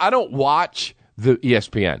 Look, I don't watch the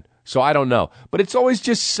ESPN, so I don't know. But it's always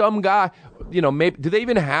just some guy. You know, maybe do they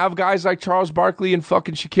even have guys like Charles Barkley and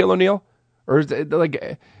fucking Shaquille O'Neal? Or is it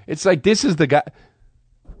like it's like this is the guy.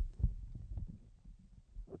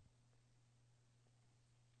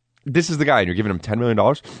 This is the guy, and you're giving him $10 million?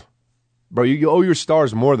 Bro, you owe your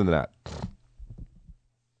stars more than that.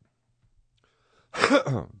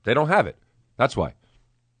 They don't have it. That's why.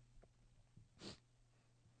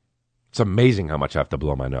 It's amazing how much I have to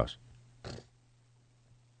blow my nose.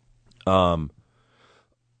 I'll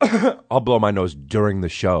blow my nose during the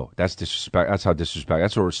show. That's disrespect. That's how disrespect.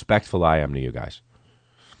 That's how respectful I am to you guys.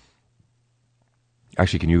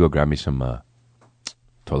 Actually, can you go grab me some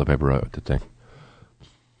toilet paper at the thing?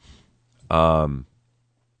 By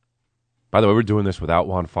the way, we're doing this without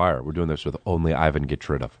Juan Fire. We're doing this with only Ivan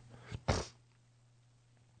Getridov.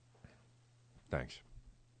 Thanks.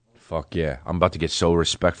 Fuck yeah. I'm about to get so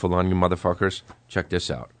respectful on you motherfuckers. Check this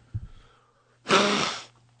out.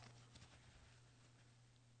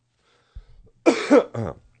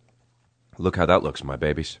 Look how that looks, my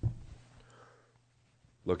babies.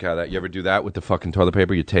 Look how that... You ever do that with the fucking toilet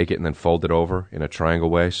paper? You take it and then fold it over in a triangle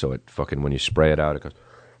way so it fucking... When you spray it out, it goes...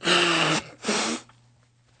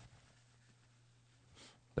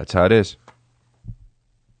 That's how it is.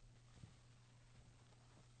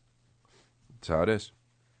 That's how it is.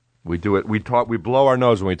 We do it. We blow our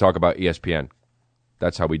nose when we talk about ESPN.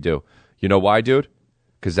 That's how we do. You know why, dude?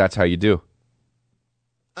 Because that's how you do.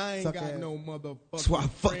 I ain't got no motherfucker. So I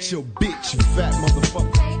fucked your bitch, you fat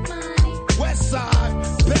motherfucker. West side,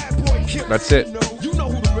 bad boy killer. That's it. You know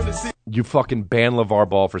who the realest is. You fucking ban LeVar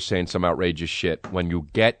Ball for saying some outrageous shit when you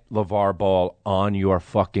get LeVar Ball on your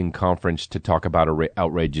fucking conference to talk about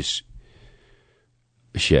outrageous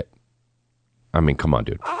shit. I mean, come on,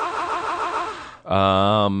 dude.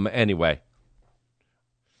 Anyway.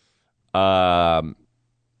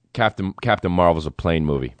 Captain Marvel's a plane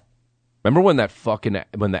movie. Remember when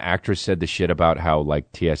when the actress said the shit about how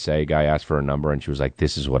like TSA guy asked for her number and she was like,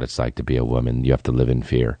 "This is what it's like to be a woman. You have to live in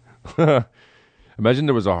fear." Imagine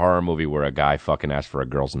there was a horror movie where a guy fucking asked for a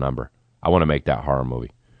girl's number. I want to make that horror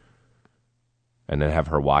movie, and then have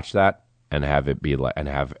her watch that and have it be like, and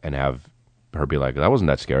have her be like, "That wasn't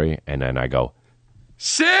that scary," and then I go,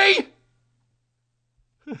 "See."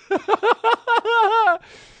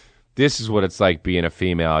 This is what it's like being a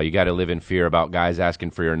female. You got to live in fear about guys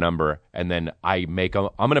asking for your number. And then I'm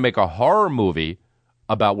going to make a horror movie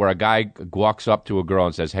about where a guy walks up to a girl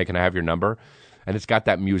and says, "Hey, can I have your number?" And it's got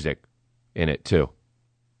that music in it too.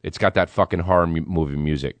 It's got that fucking horror movie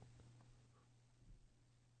music.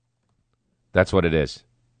 That's what it is.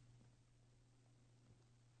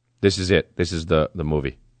 This is it. This is the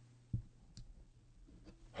movie.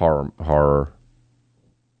 Horror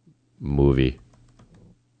movie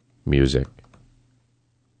music.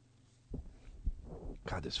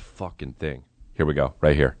 God, this fucking thing. Here we go.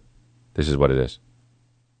 Right here. This is what it is.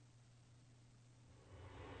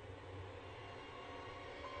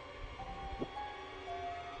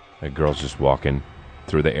 A girl's just walking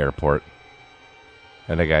through the airport.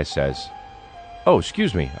 And the guy says, "Oh,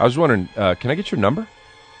 excuse me. I was wondering, can I get your number?"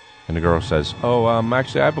 And the girl says, "Oh,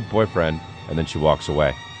 actually, I have a boyfriend." And then she walks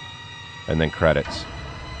away. And then credits.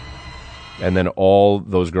 And then all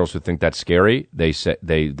those girls who think that's scary, they say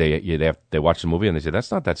they watch the movie and they say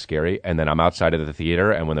that's not that scary. And then I'm outside of the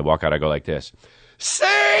theater, and when they walk out, I go like this: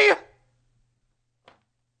 "See."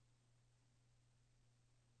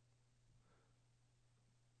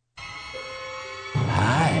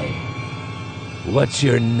 Hi. What's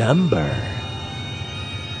your number?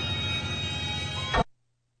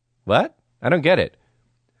 What? I don't get it.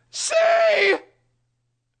 See.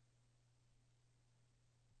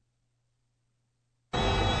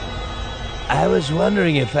 I was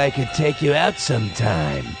wondering if I could take you out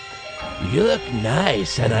sometime. You look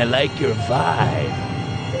nice, and I like your vibe.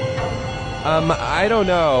 I don't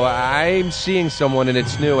know. I'm seeing someone and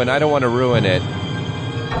it's new, and I don't want to ruin it.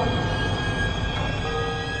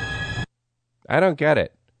 I don't get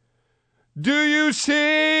it. Do you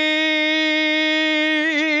see?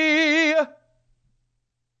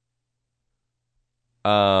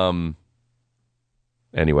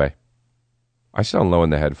 Anyway, I sound low in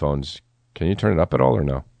the headphones. Can you turn it up at all or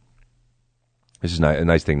no? This is a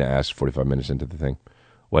nice thing to ask 45 minutes into the thing.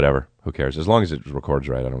 Whatever. Who cares? As long as it records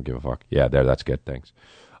right, I don't give a fuck. Yeah, there, that's good. Thanks.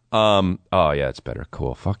 Oh, yeah, it's better.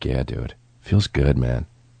 Cool. Fuck yeah, dude. Feels good, man.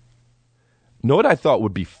 Know what I thought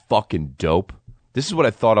would be fucking dope? This is what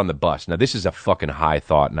I thought on the bus. Now, this is a fucking high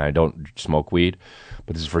thought, and I don't smoke weed,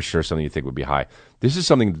 but this is for sure something you think would be high. This is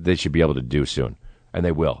something that they should be able to do soon, and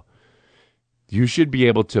they will. You should be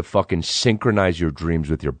able to fucking synchronize your dreams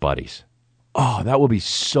with your buddies. Oh, that would be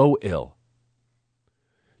so ill.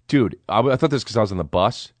 Dude, I thought this because I was on the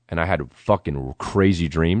bus, and I had fucking crazy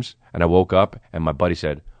dreams, and I woke up, and my buddy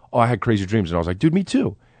said, "Oh, I had crazy dreams," and I was like, "Dude, me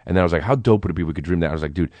too." And then I was like, "How dope would it be if we could dream that?" I was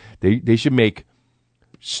like, "Dude, they should make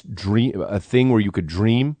a thing where you could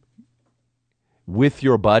dream with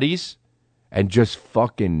your buddies and just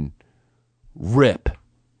fucking rip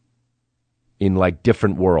in like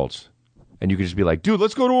different worlds." And you could just be like, "Dude,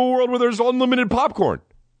 let's go to a world where there's unlimited popcorn."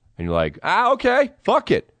 And you're like, "Okay,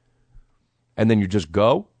 fuck it." And then you just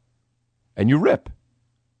go and you rip.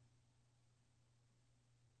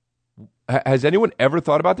 Has anyone ever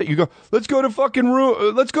thought about that? You go, "Let's go to fucking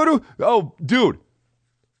let's go to, oh, dude,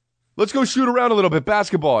 let's go shoot around a little bit,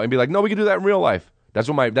 basketball." And be like, "No, we can do that in real life." That's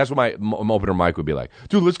what my opener mic would be like.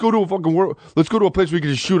 "Dude, let's go to a fucking world. Let's go to a place where we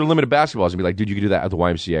can just shoot unlimited basketballs." And be like, "Dude, you can do that at the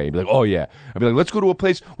YMCA." And be like, "Oh yeah." I'd be like, "Let's go to a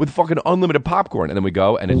place with fucking unlimited popcorn." And then we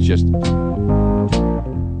go, and it's just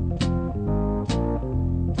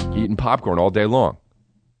eating popcorn all day long.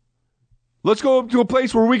 "Let's go to a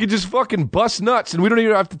place where we can just fucking bust nuts, and we don't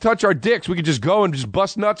even have to touch our dicks. We can just go and just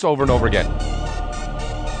bust nuts over and over again."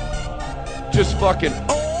 Just fucking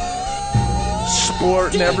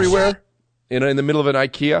sporting everywhere in the middle of an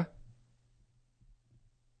IKEA.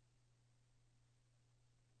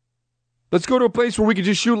 "Let's go to a place where we can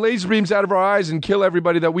just shoot laser beams out of our eyes and kill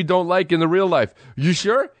everybody that we don't like in the real life. You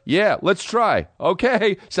sure? Yeah, let's try."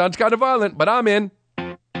 "Okay, sounds kind of violent, but I'm in."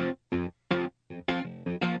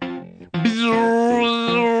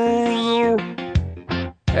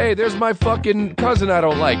 "Hey, there's my fucking cousin I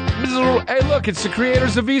don't like." "Hey, look, it's the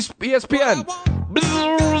creators of ESPN."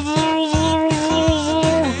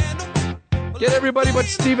 "Get everybody but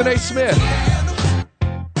Stephen A. Smith."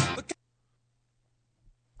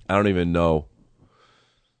 I don't even know.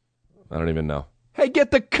 "Hey,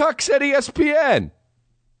 get the cucks at ESPN."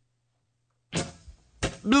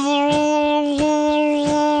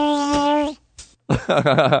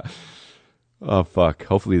 Oh, fuck.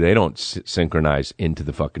 Hopefully they don't synchronize into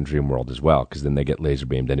the fucking dream world as well, because then they get laser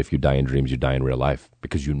beamed. And if you die in dreams, you die in real life.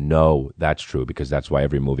 Because you know that's true, because that's why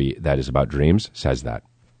every movie that is about dreams says that.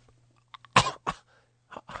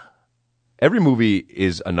 Every movie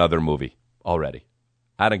is another movie already.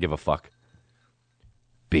 I don't give a fuck.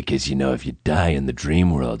 Because, you know, if you die in the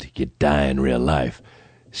dream world, you die in real life.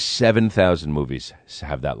 7,000 movies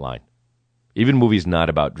have that line. Even movies not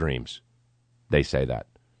about dreams, they say that.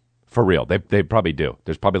 For real, they probably do.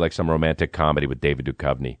 There's probably like some romantic comedy with David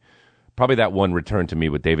Duchovny. Probably that one, Return to Me,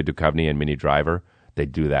 with David Duchovny and Minnie Driver. They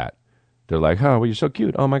do that. They're like, "Oh, well, you're so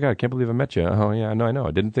cute. Oh, my God, I can't believe I met you. Oh, yeah, I know.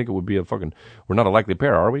 I didn't think it would be a fucking... We're not a likely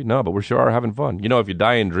pair, are we? No, but we sure are having fun. You know, if you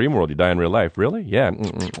die in dream world, you die in real life. Really? Yeah."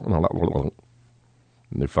 And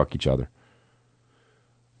they fuck each other.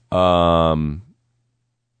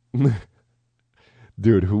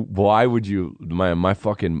 Dude, why would you, my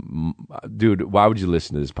fucking, dude, why would you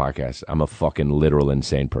listen to this podcast? I'm a fucking literal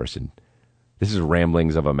insane person. This is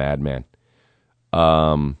ramblings of a madman.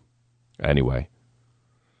 Anyway.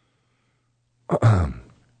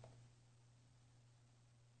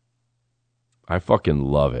 I fucking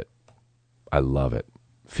love it. I love it.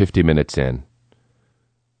 50 minutes in.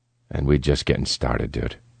 And we're just getting started,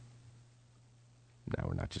 dude. No,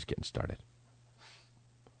 we're not just getting started.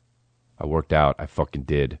 I worked out. I fucking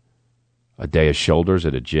did a day of shoulders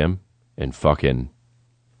at a gym in fucking,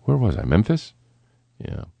 where was I? Memphis?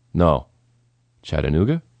 Yeah. No.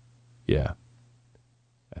 Chattanooga? Yeah.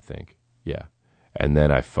 I think. Yeah. And then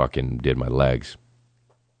I fucking did my legs.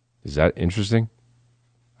 Is that interesting?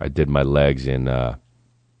 I did my legs in, what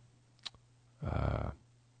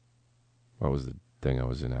was the thing I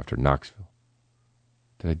was in after? Knoxville.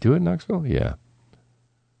 Did I do it in Knoxville? Yeah.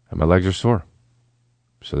 And my legs are sore.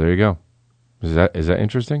 So there you go. Is that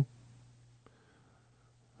interesting?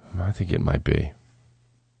 I think it might be.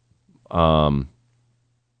 And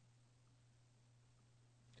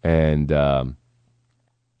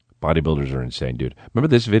bodybuilders are insane, dude. Remember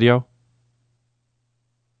this video?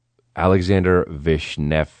 Alexander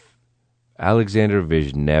Vishnevsky.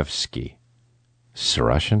 Is this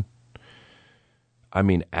Russian? I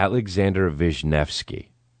mean, Alexander Vishnevsky.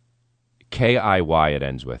 K-I-Y it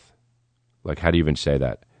ends with. Like, how do you even say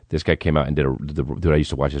that? This guy came out and dude, I used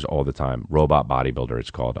to watch this all the time. Robot Bodybuilder,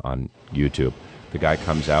 it's called, on YouTube. The guy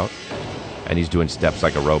comes out, and he's doing steps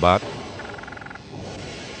like a robot.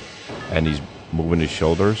 And he's moving his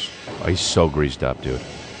shoulders. Oh, he's so greased up, dude.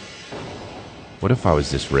 What if I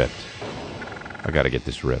was this ripped? I gotta get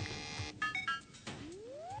this ripped.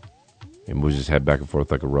 He moves his head back and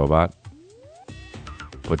forth like a robot.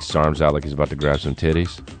 Puts his arms out like he's about to grab some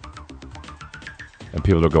titties. And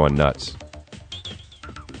people are going nuts.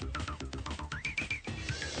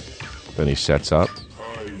 Then he sets up.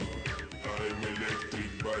 Hi, I'm electric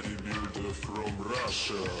bodybuilder from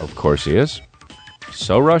Russia. Of course he is.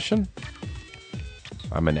 So Russian.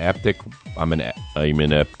 I'm an epic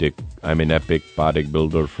bodybuilder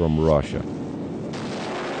from Russia.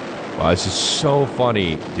 Wow, this is so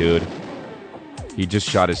funny, dude. He just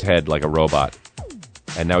shot his head like a robot.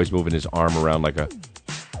 And now he's moving his arm around like a...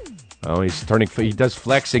 Oh, he's turning... He does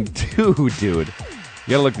flexing too, dude. You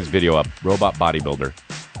gotta look this video up. Robot bodybuilder.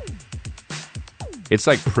 It's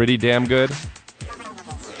like pretty damn good.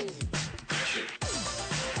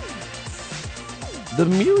 The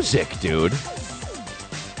music, dude.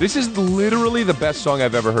 This is literally the best song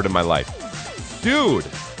I've ever heard in my life. Dude.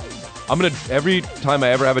 I'm gonna... Every time I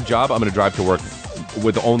ever have a job, I'm gonna drive to work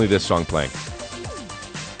with only this song playing.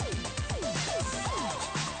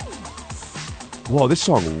 Whoa, this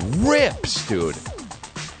song rips, dude.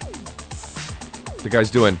 The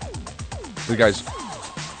guy's doing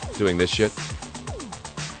this shit.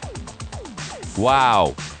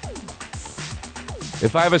 Wow.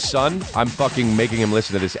 If I have a son, I'm fucking making him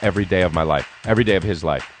listen to this every day of my life. Every day of his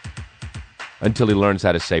life. Until he learns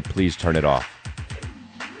how to say, please turn it off.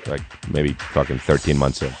 Like, maybe fucking 13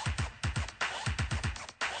 months in.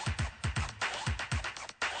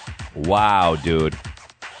 Wow, dude.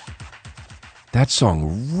 That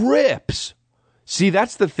song rips. See,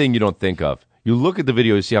 that's the thing you don't think of. You look at the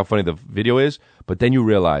video, you see how funny the video is, but then you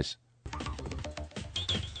realize.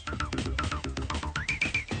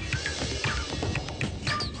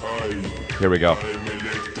 Hi, Here we go. I'm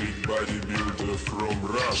electric bodybuilder from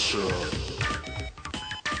Russia.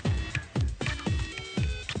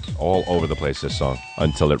 All over the place, this song,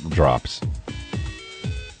 until it drops.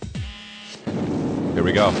 Here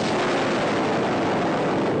we go.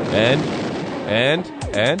 And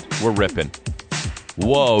we're ripping.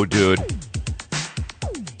 Whoa, dude.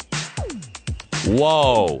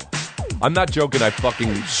 Whoa. I'm not joking.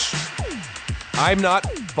 I'm not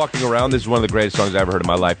fucking around. This is one of the greatest songs I ever heard in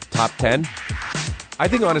my life. Top 10? I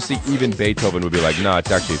think, honestly, even Beethoven would be like, no, it's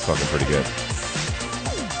actually fucking pretty good.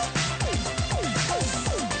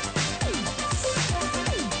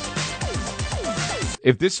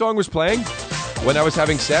 If this song was playing when I was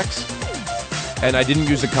having sex and I didn't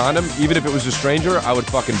use a condom, even if it was a stranger, I would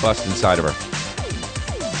fucking bust inside of her.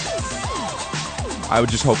 I would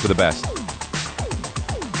just hope for the best.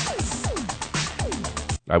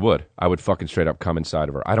 I would fucking straight up come inside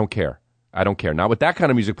of her. I don't care. Not with that kind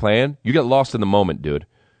of music playing. You get lost in the moment, dude.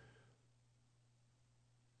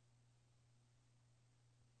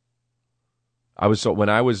 When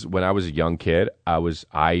I was a young kid, I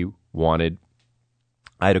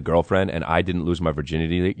had a girlfriend and I didn't lose my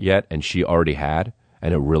virginity yet, and she already had,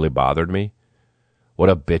 and it really bothered me. What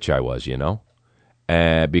a bitch I was, you know?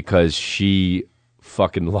 Because she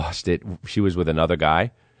fucking lost it. She was with another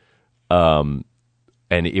guy. And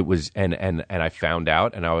it was, and I found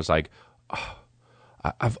out, and I was like, oh,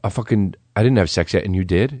 I didn't have sex yet, and you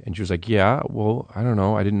did? And she was like, yeah, well, I don't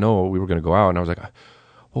know. I didn't know we were going to go out. And I was like,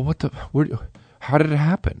 well, how did it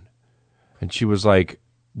happen? And she was like,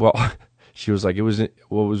 well, it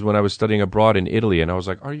was when I was studying abroad in Italy. And I was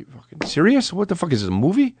like, are you fucking serious? What the fuck is this, a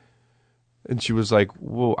movie? And she was like,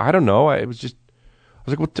 well, I don't know. I was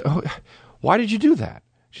like, why did you do that?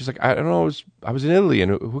 She's like, I don't know. I was in Italy,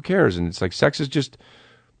 and who cares? And it's like, sex is just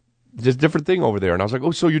a different thing over there. And I was like,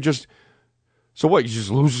 oh, so what? You just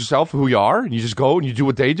lose yourself, who you are, and you just go and you do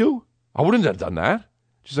what they do? I wouldn't have done that.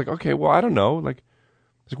 She's like, okay, well, I don't know. Like,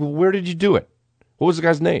 I was like, well, where did you do it? What was the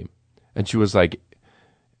guy's name? And she was like,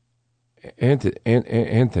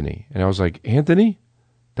 Anthony. And I was like, Anthony?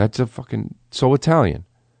 That's a fucking so Italian.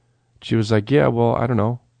 She was like, yeah, well, I don't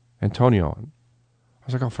know, Antonio. I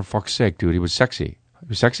was like, oh, for fuck's sake, dude, he was sexy. He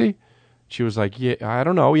was sexy? She was like, yeah, I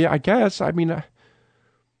don't know. Yeah, I guess. I mean,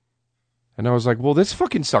 and I was like, well, this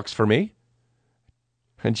fucking sucks for me.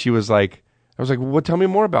 And she was like, I was like, well, tell me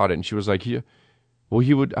more about it. And she was like, he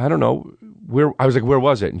would, I don't know, where, I was like, where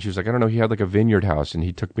was it? And she was like, I don't know, he had like a vineyard house, and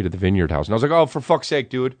he took me to the vineyard house. And I was like, oh, for fuck's sake,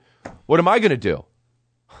 dude, what am I going to do?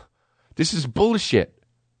 This is bullshit.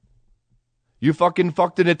 You fucking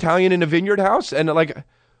fucked an Italian in a vineyard house? And like,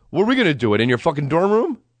 what are we going to do? It in your fucking dorm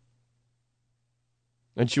room?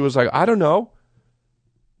 And she was like, I don't know.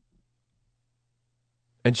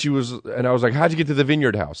 And I was like, how'd you get to the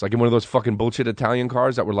vineyard house? Like in one of those fucking bullshit Italian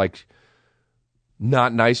cars that were like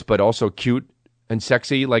not nice, but also cute and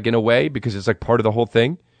sexy, like in a way, because it's like part of the whole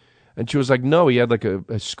thing. And she was like, no, he had like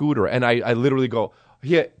a scooter. And I literally go,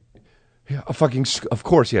 yeah, of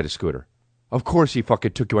course he had a scooter. Of course he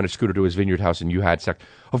fucking took you on a scooter to his vineyard house and you had sex.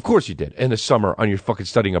 Of course you did. In the summer on your fucking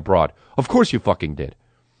studying abroad. Of course you fucking did.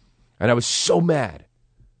 And I was so mad.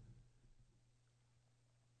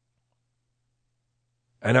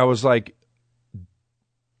 And I was like,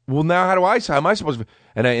 well, now how am I supposed to?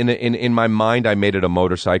 And in my mind, I made it a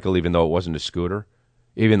motorcycle, even though it wasn't a scooter.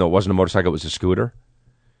 Even though it wasn't a motorcycle, it was a scooter.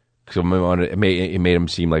 Because it made him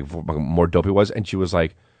seem like more dope he was. And she was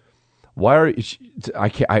like, why are you,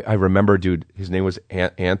 I remember, dude, his name was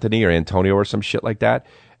Anthony or Antonio or some shit like that.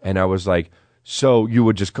 And I was like, so you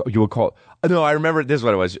would call, no, I remember, this is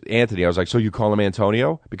what it was, Anthony. I was like, so you call him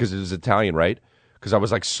Antonio? Because it was Italian, right? Because I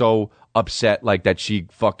was like so upset, like that she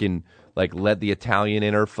fucking like let the Italian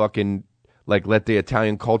in her fucking, like let the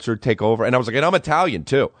Italian culture take over. And I was like, and I'm Italian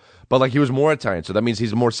too. But like he was more Italian. So that means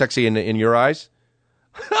he's more sexy in your eyes?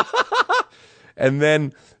 And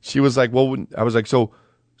then she was like, well, I was like, so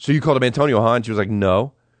you called him Antonio, huh? And she was like,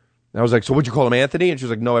 no. And I was like, so what'd you call him, Anthony? And she was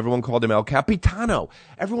like, no, everyone called him El Capitano.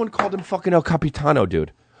 Everyone called him fucking El Capitano,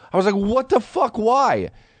 dude. I was like, what the fuck? Why?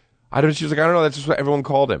 She was like, I don't know. That's just what everyone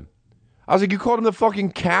called him. I was like, you called him the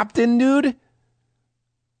fucking captain, dude?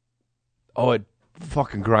 Oh, it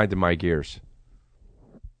fucking grinded my gears.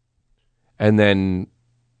 And then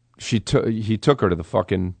he took her to the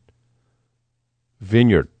fucking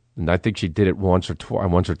vineyard. And I think she did it once or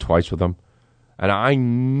twice with him. And I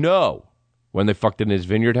know when they fucked in his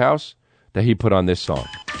vineyard house that he put on this song.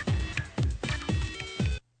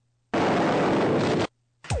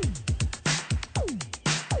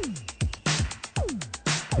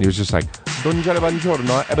 And he was just like, Don Giale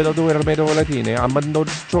Bangiorno, ebbe due remedio latine, amando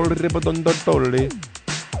ciolri podondotolli.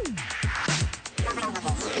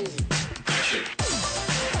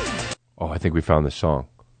 Oh, I think we found the song.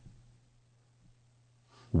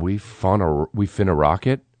 We finna rock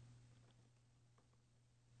it?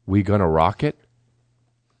 We gonna rock it?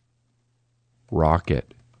 Rock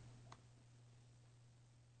it.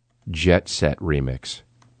 Jet Set remix.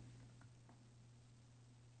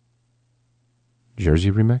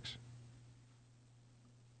 Jersey remix?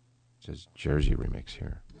 It says Jersey remix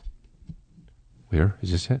here. Where?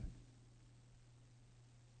 Is this it?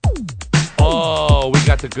 Oh, we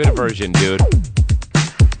got the good version, dude.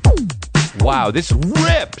 Wow, this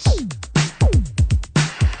rips!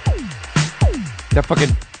 That fucking...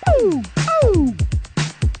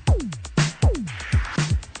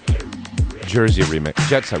 Jersey remix.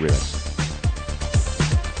 Jet Set remix.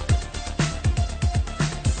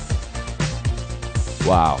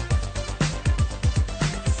 Wow.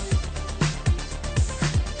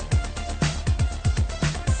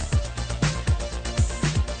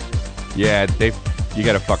 Yeah, you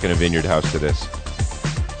got a fucking vineyard house to this.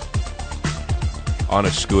 On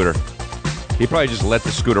a scooter. He probably just let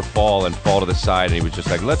the scooter fall to the side, and he was just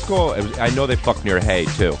like, let's go. I know they fuck near hay,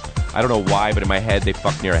 too. I don't know why, but in my head, they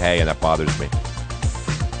fuck near hay, and that bothers me.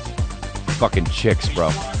 Fucking chicks,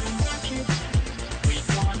 bro.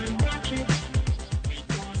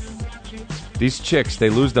 These chicks,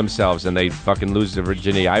 they lose themselves, and they fucking lose their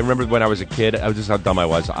virginity. I remember when I was a kid, I was just how dumb I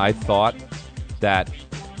was. I thought that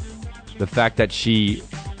the fact that she,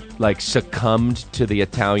 like, succumbed to the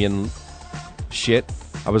Italian shit,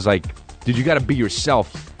 I was like, dude, you got to be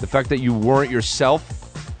yourself. The fact that you weren't yourself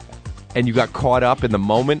and you got caught up in the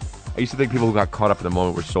moment. I used to think people who got caught up in the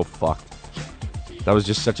moment were so fucked. That was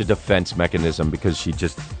just such a defense mechanism because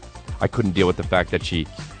I couldn't deal with the fact that she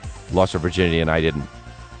lost her virginity and I didn't.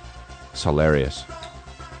 It's hilarious.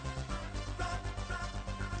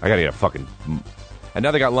 I gotta get a fucking... And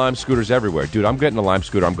now they got Lime scooters everywhere. Dude, I'm getting a Lime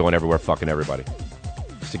scooter. I'm going everywhere fucking everybody.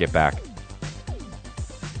 Just to get back.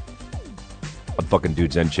 I'm fucking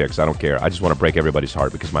dudes and chicks. I don't care. I just want to break everybody's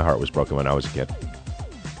heart because my heart was broken when I was a kid.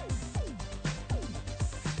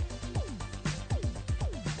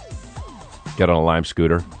 Get on a Lime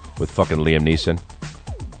scooter with fucking Liam Neeson.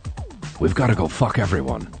 We've got to go fuck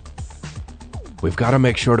everyone. We've got to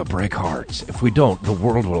make sure to break hearts. If we don't, the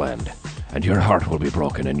world will end. And your heart will be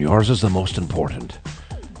broken, and yours is the most important.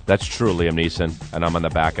 That's true, Liam Neeson. And I'm on the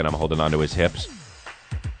back, and I'm holding onto his hips.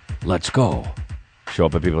 Let's go. Show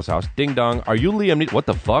up at people's house. Ding dong. Are you Liam Neeson? What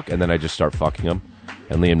the fuck? And then I just start fucking him.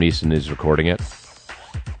 And Liam Neeson is recording it.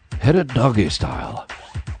 Hit it doggy style.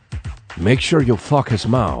 Make sure you fuck his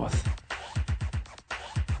mouth.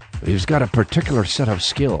 He's got a particular set of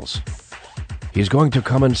skills. He's going to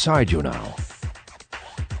come inside you now.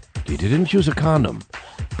 He didn't use a condom,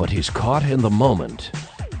 but he's caught in the moment.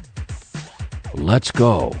 Let's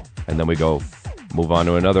go. And then we go move on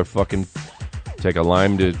to another fucking... Take a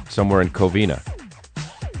Lime to somewhere in Covina.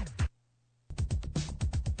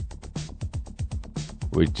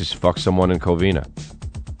 We just fuck someone in Covina.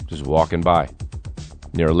 Just walking by.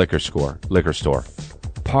 Near a liquor store.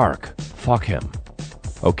 Park. Fuck him.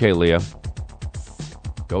 Okay, Leah.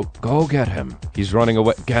 Go get him. He's running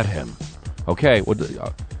away. Get him. Okay,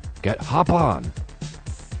 hop on.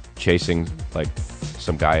 Chasing, like,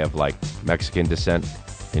 some guy of, like, Mexican descent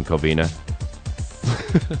in Covina.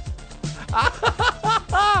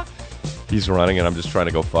 He's running and I'm just trying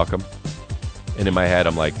to go fuck him. And in my head,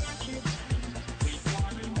 I'm like,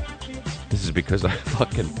 this is because I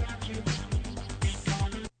fucking...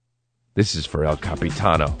 This is for El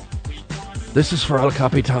Capitano. This is for El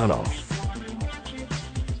Capitano.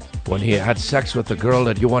 When he had sex with the girl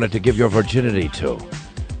that you wanted to give your virginity to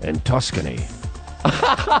in Tuscany.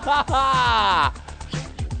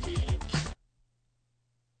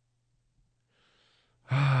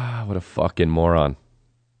 What a fucking moron.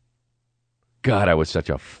 God, I was such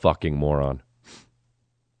a fucking moron.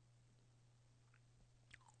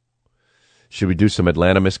 Should we do some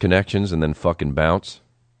Atlanta misconnections and then fucking bounce?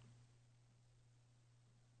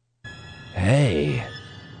 Hey.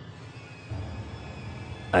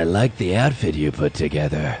 I like the outfit you put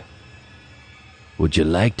together. Would you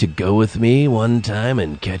like to go with me one time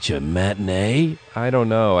and catch a matinee? I don't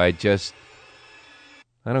know. I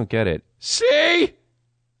don't get it. See?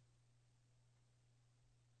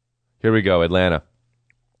 Here we go, Atlanta.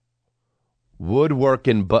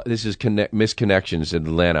 Woodworking Bud. This is misconnections in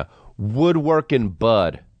Atlanta. Woodworking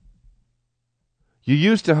Bud. You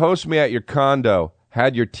used to host me at your condo.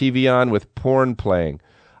 Had your TV on with porn playing.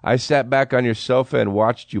 I sat back on your sofa and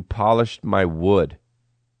watched you polish my wood.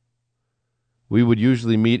 We would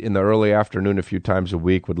usually meet in the early afternoon a few times a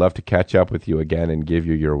week. Would love to catch up with you again and give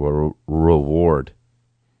you your reward.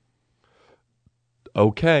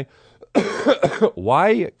 Okay.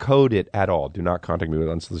 Why code it at all? Do not contact me with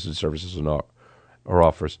unsolicited services or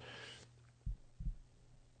offers.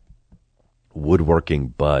 Woodworking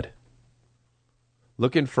Bud.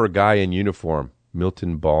 Looking for a guy in uniform.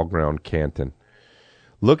 Milton Ballground, Canton.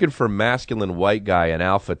 Looking for masculine white guy, an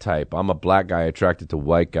alpha type. I'm a black guy attracted to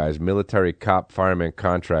white guys. Military, cop, fireman,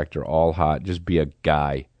 contractor, all hot. Just be a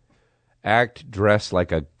guy. Act, dress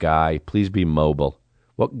like a guy. Please be mobile.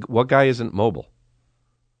 What guy isn't mobile?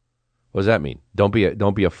 What does that mean? Don't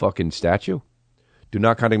be a fucking statue? Do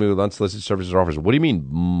not contact me with unsolicited services or offers. What do you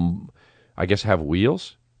mean? I guess have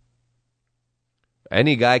wheels?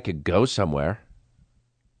 Any guy could go somewhere.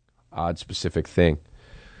 Odd specific thing.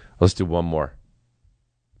 Let's do one more.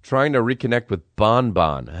 Trying to reconnect with Bon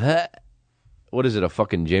Bon. Huh? What is it, a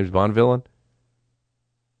fucking James Bond villain?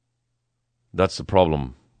 That's the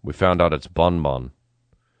problem. We found out it's Bon Bon.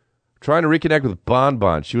 Trying to reconnect with Bon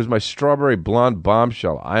Bon. She was my strawberry blonde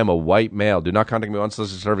bombshell. I am a white male. Do not contact me with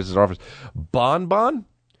unsolicited services or offers. Bon Bon?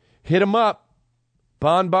 Hit him up.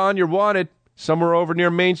 Bon Bon, you're wanted. Somewhere over near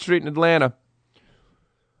Main Street in Atlanta.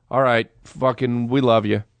 All right. Fucking, we love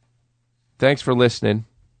you. Thanks for listening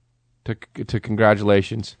to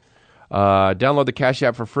congratulations. Download the Cash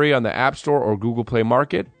App for free on the App Store or Google Play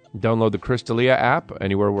Market. Download the Crystalia app,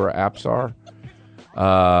 anywhere where apps are.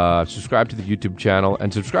 Subscribe to the YouTube channel.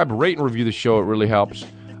 And subscribe, rate, and review the show. It really helps.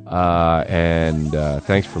 And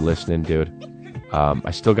thanks for listening, dude. I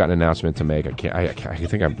still got an announcement to make. I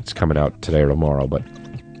think it's coming out today or tomorrow, but...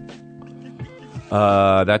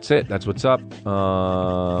 that's it. That's what's up.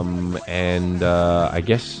 And I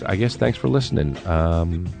guess thanks for listening.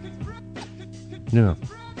 Yeah,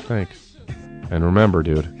 thanks. And remember,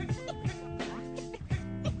 dude,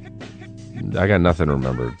 I got nothing to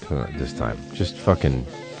remember this time. Just fucking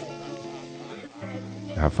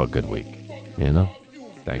have a good week, you know?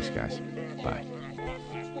 Thanks, guys. Bye.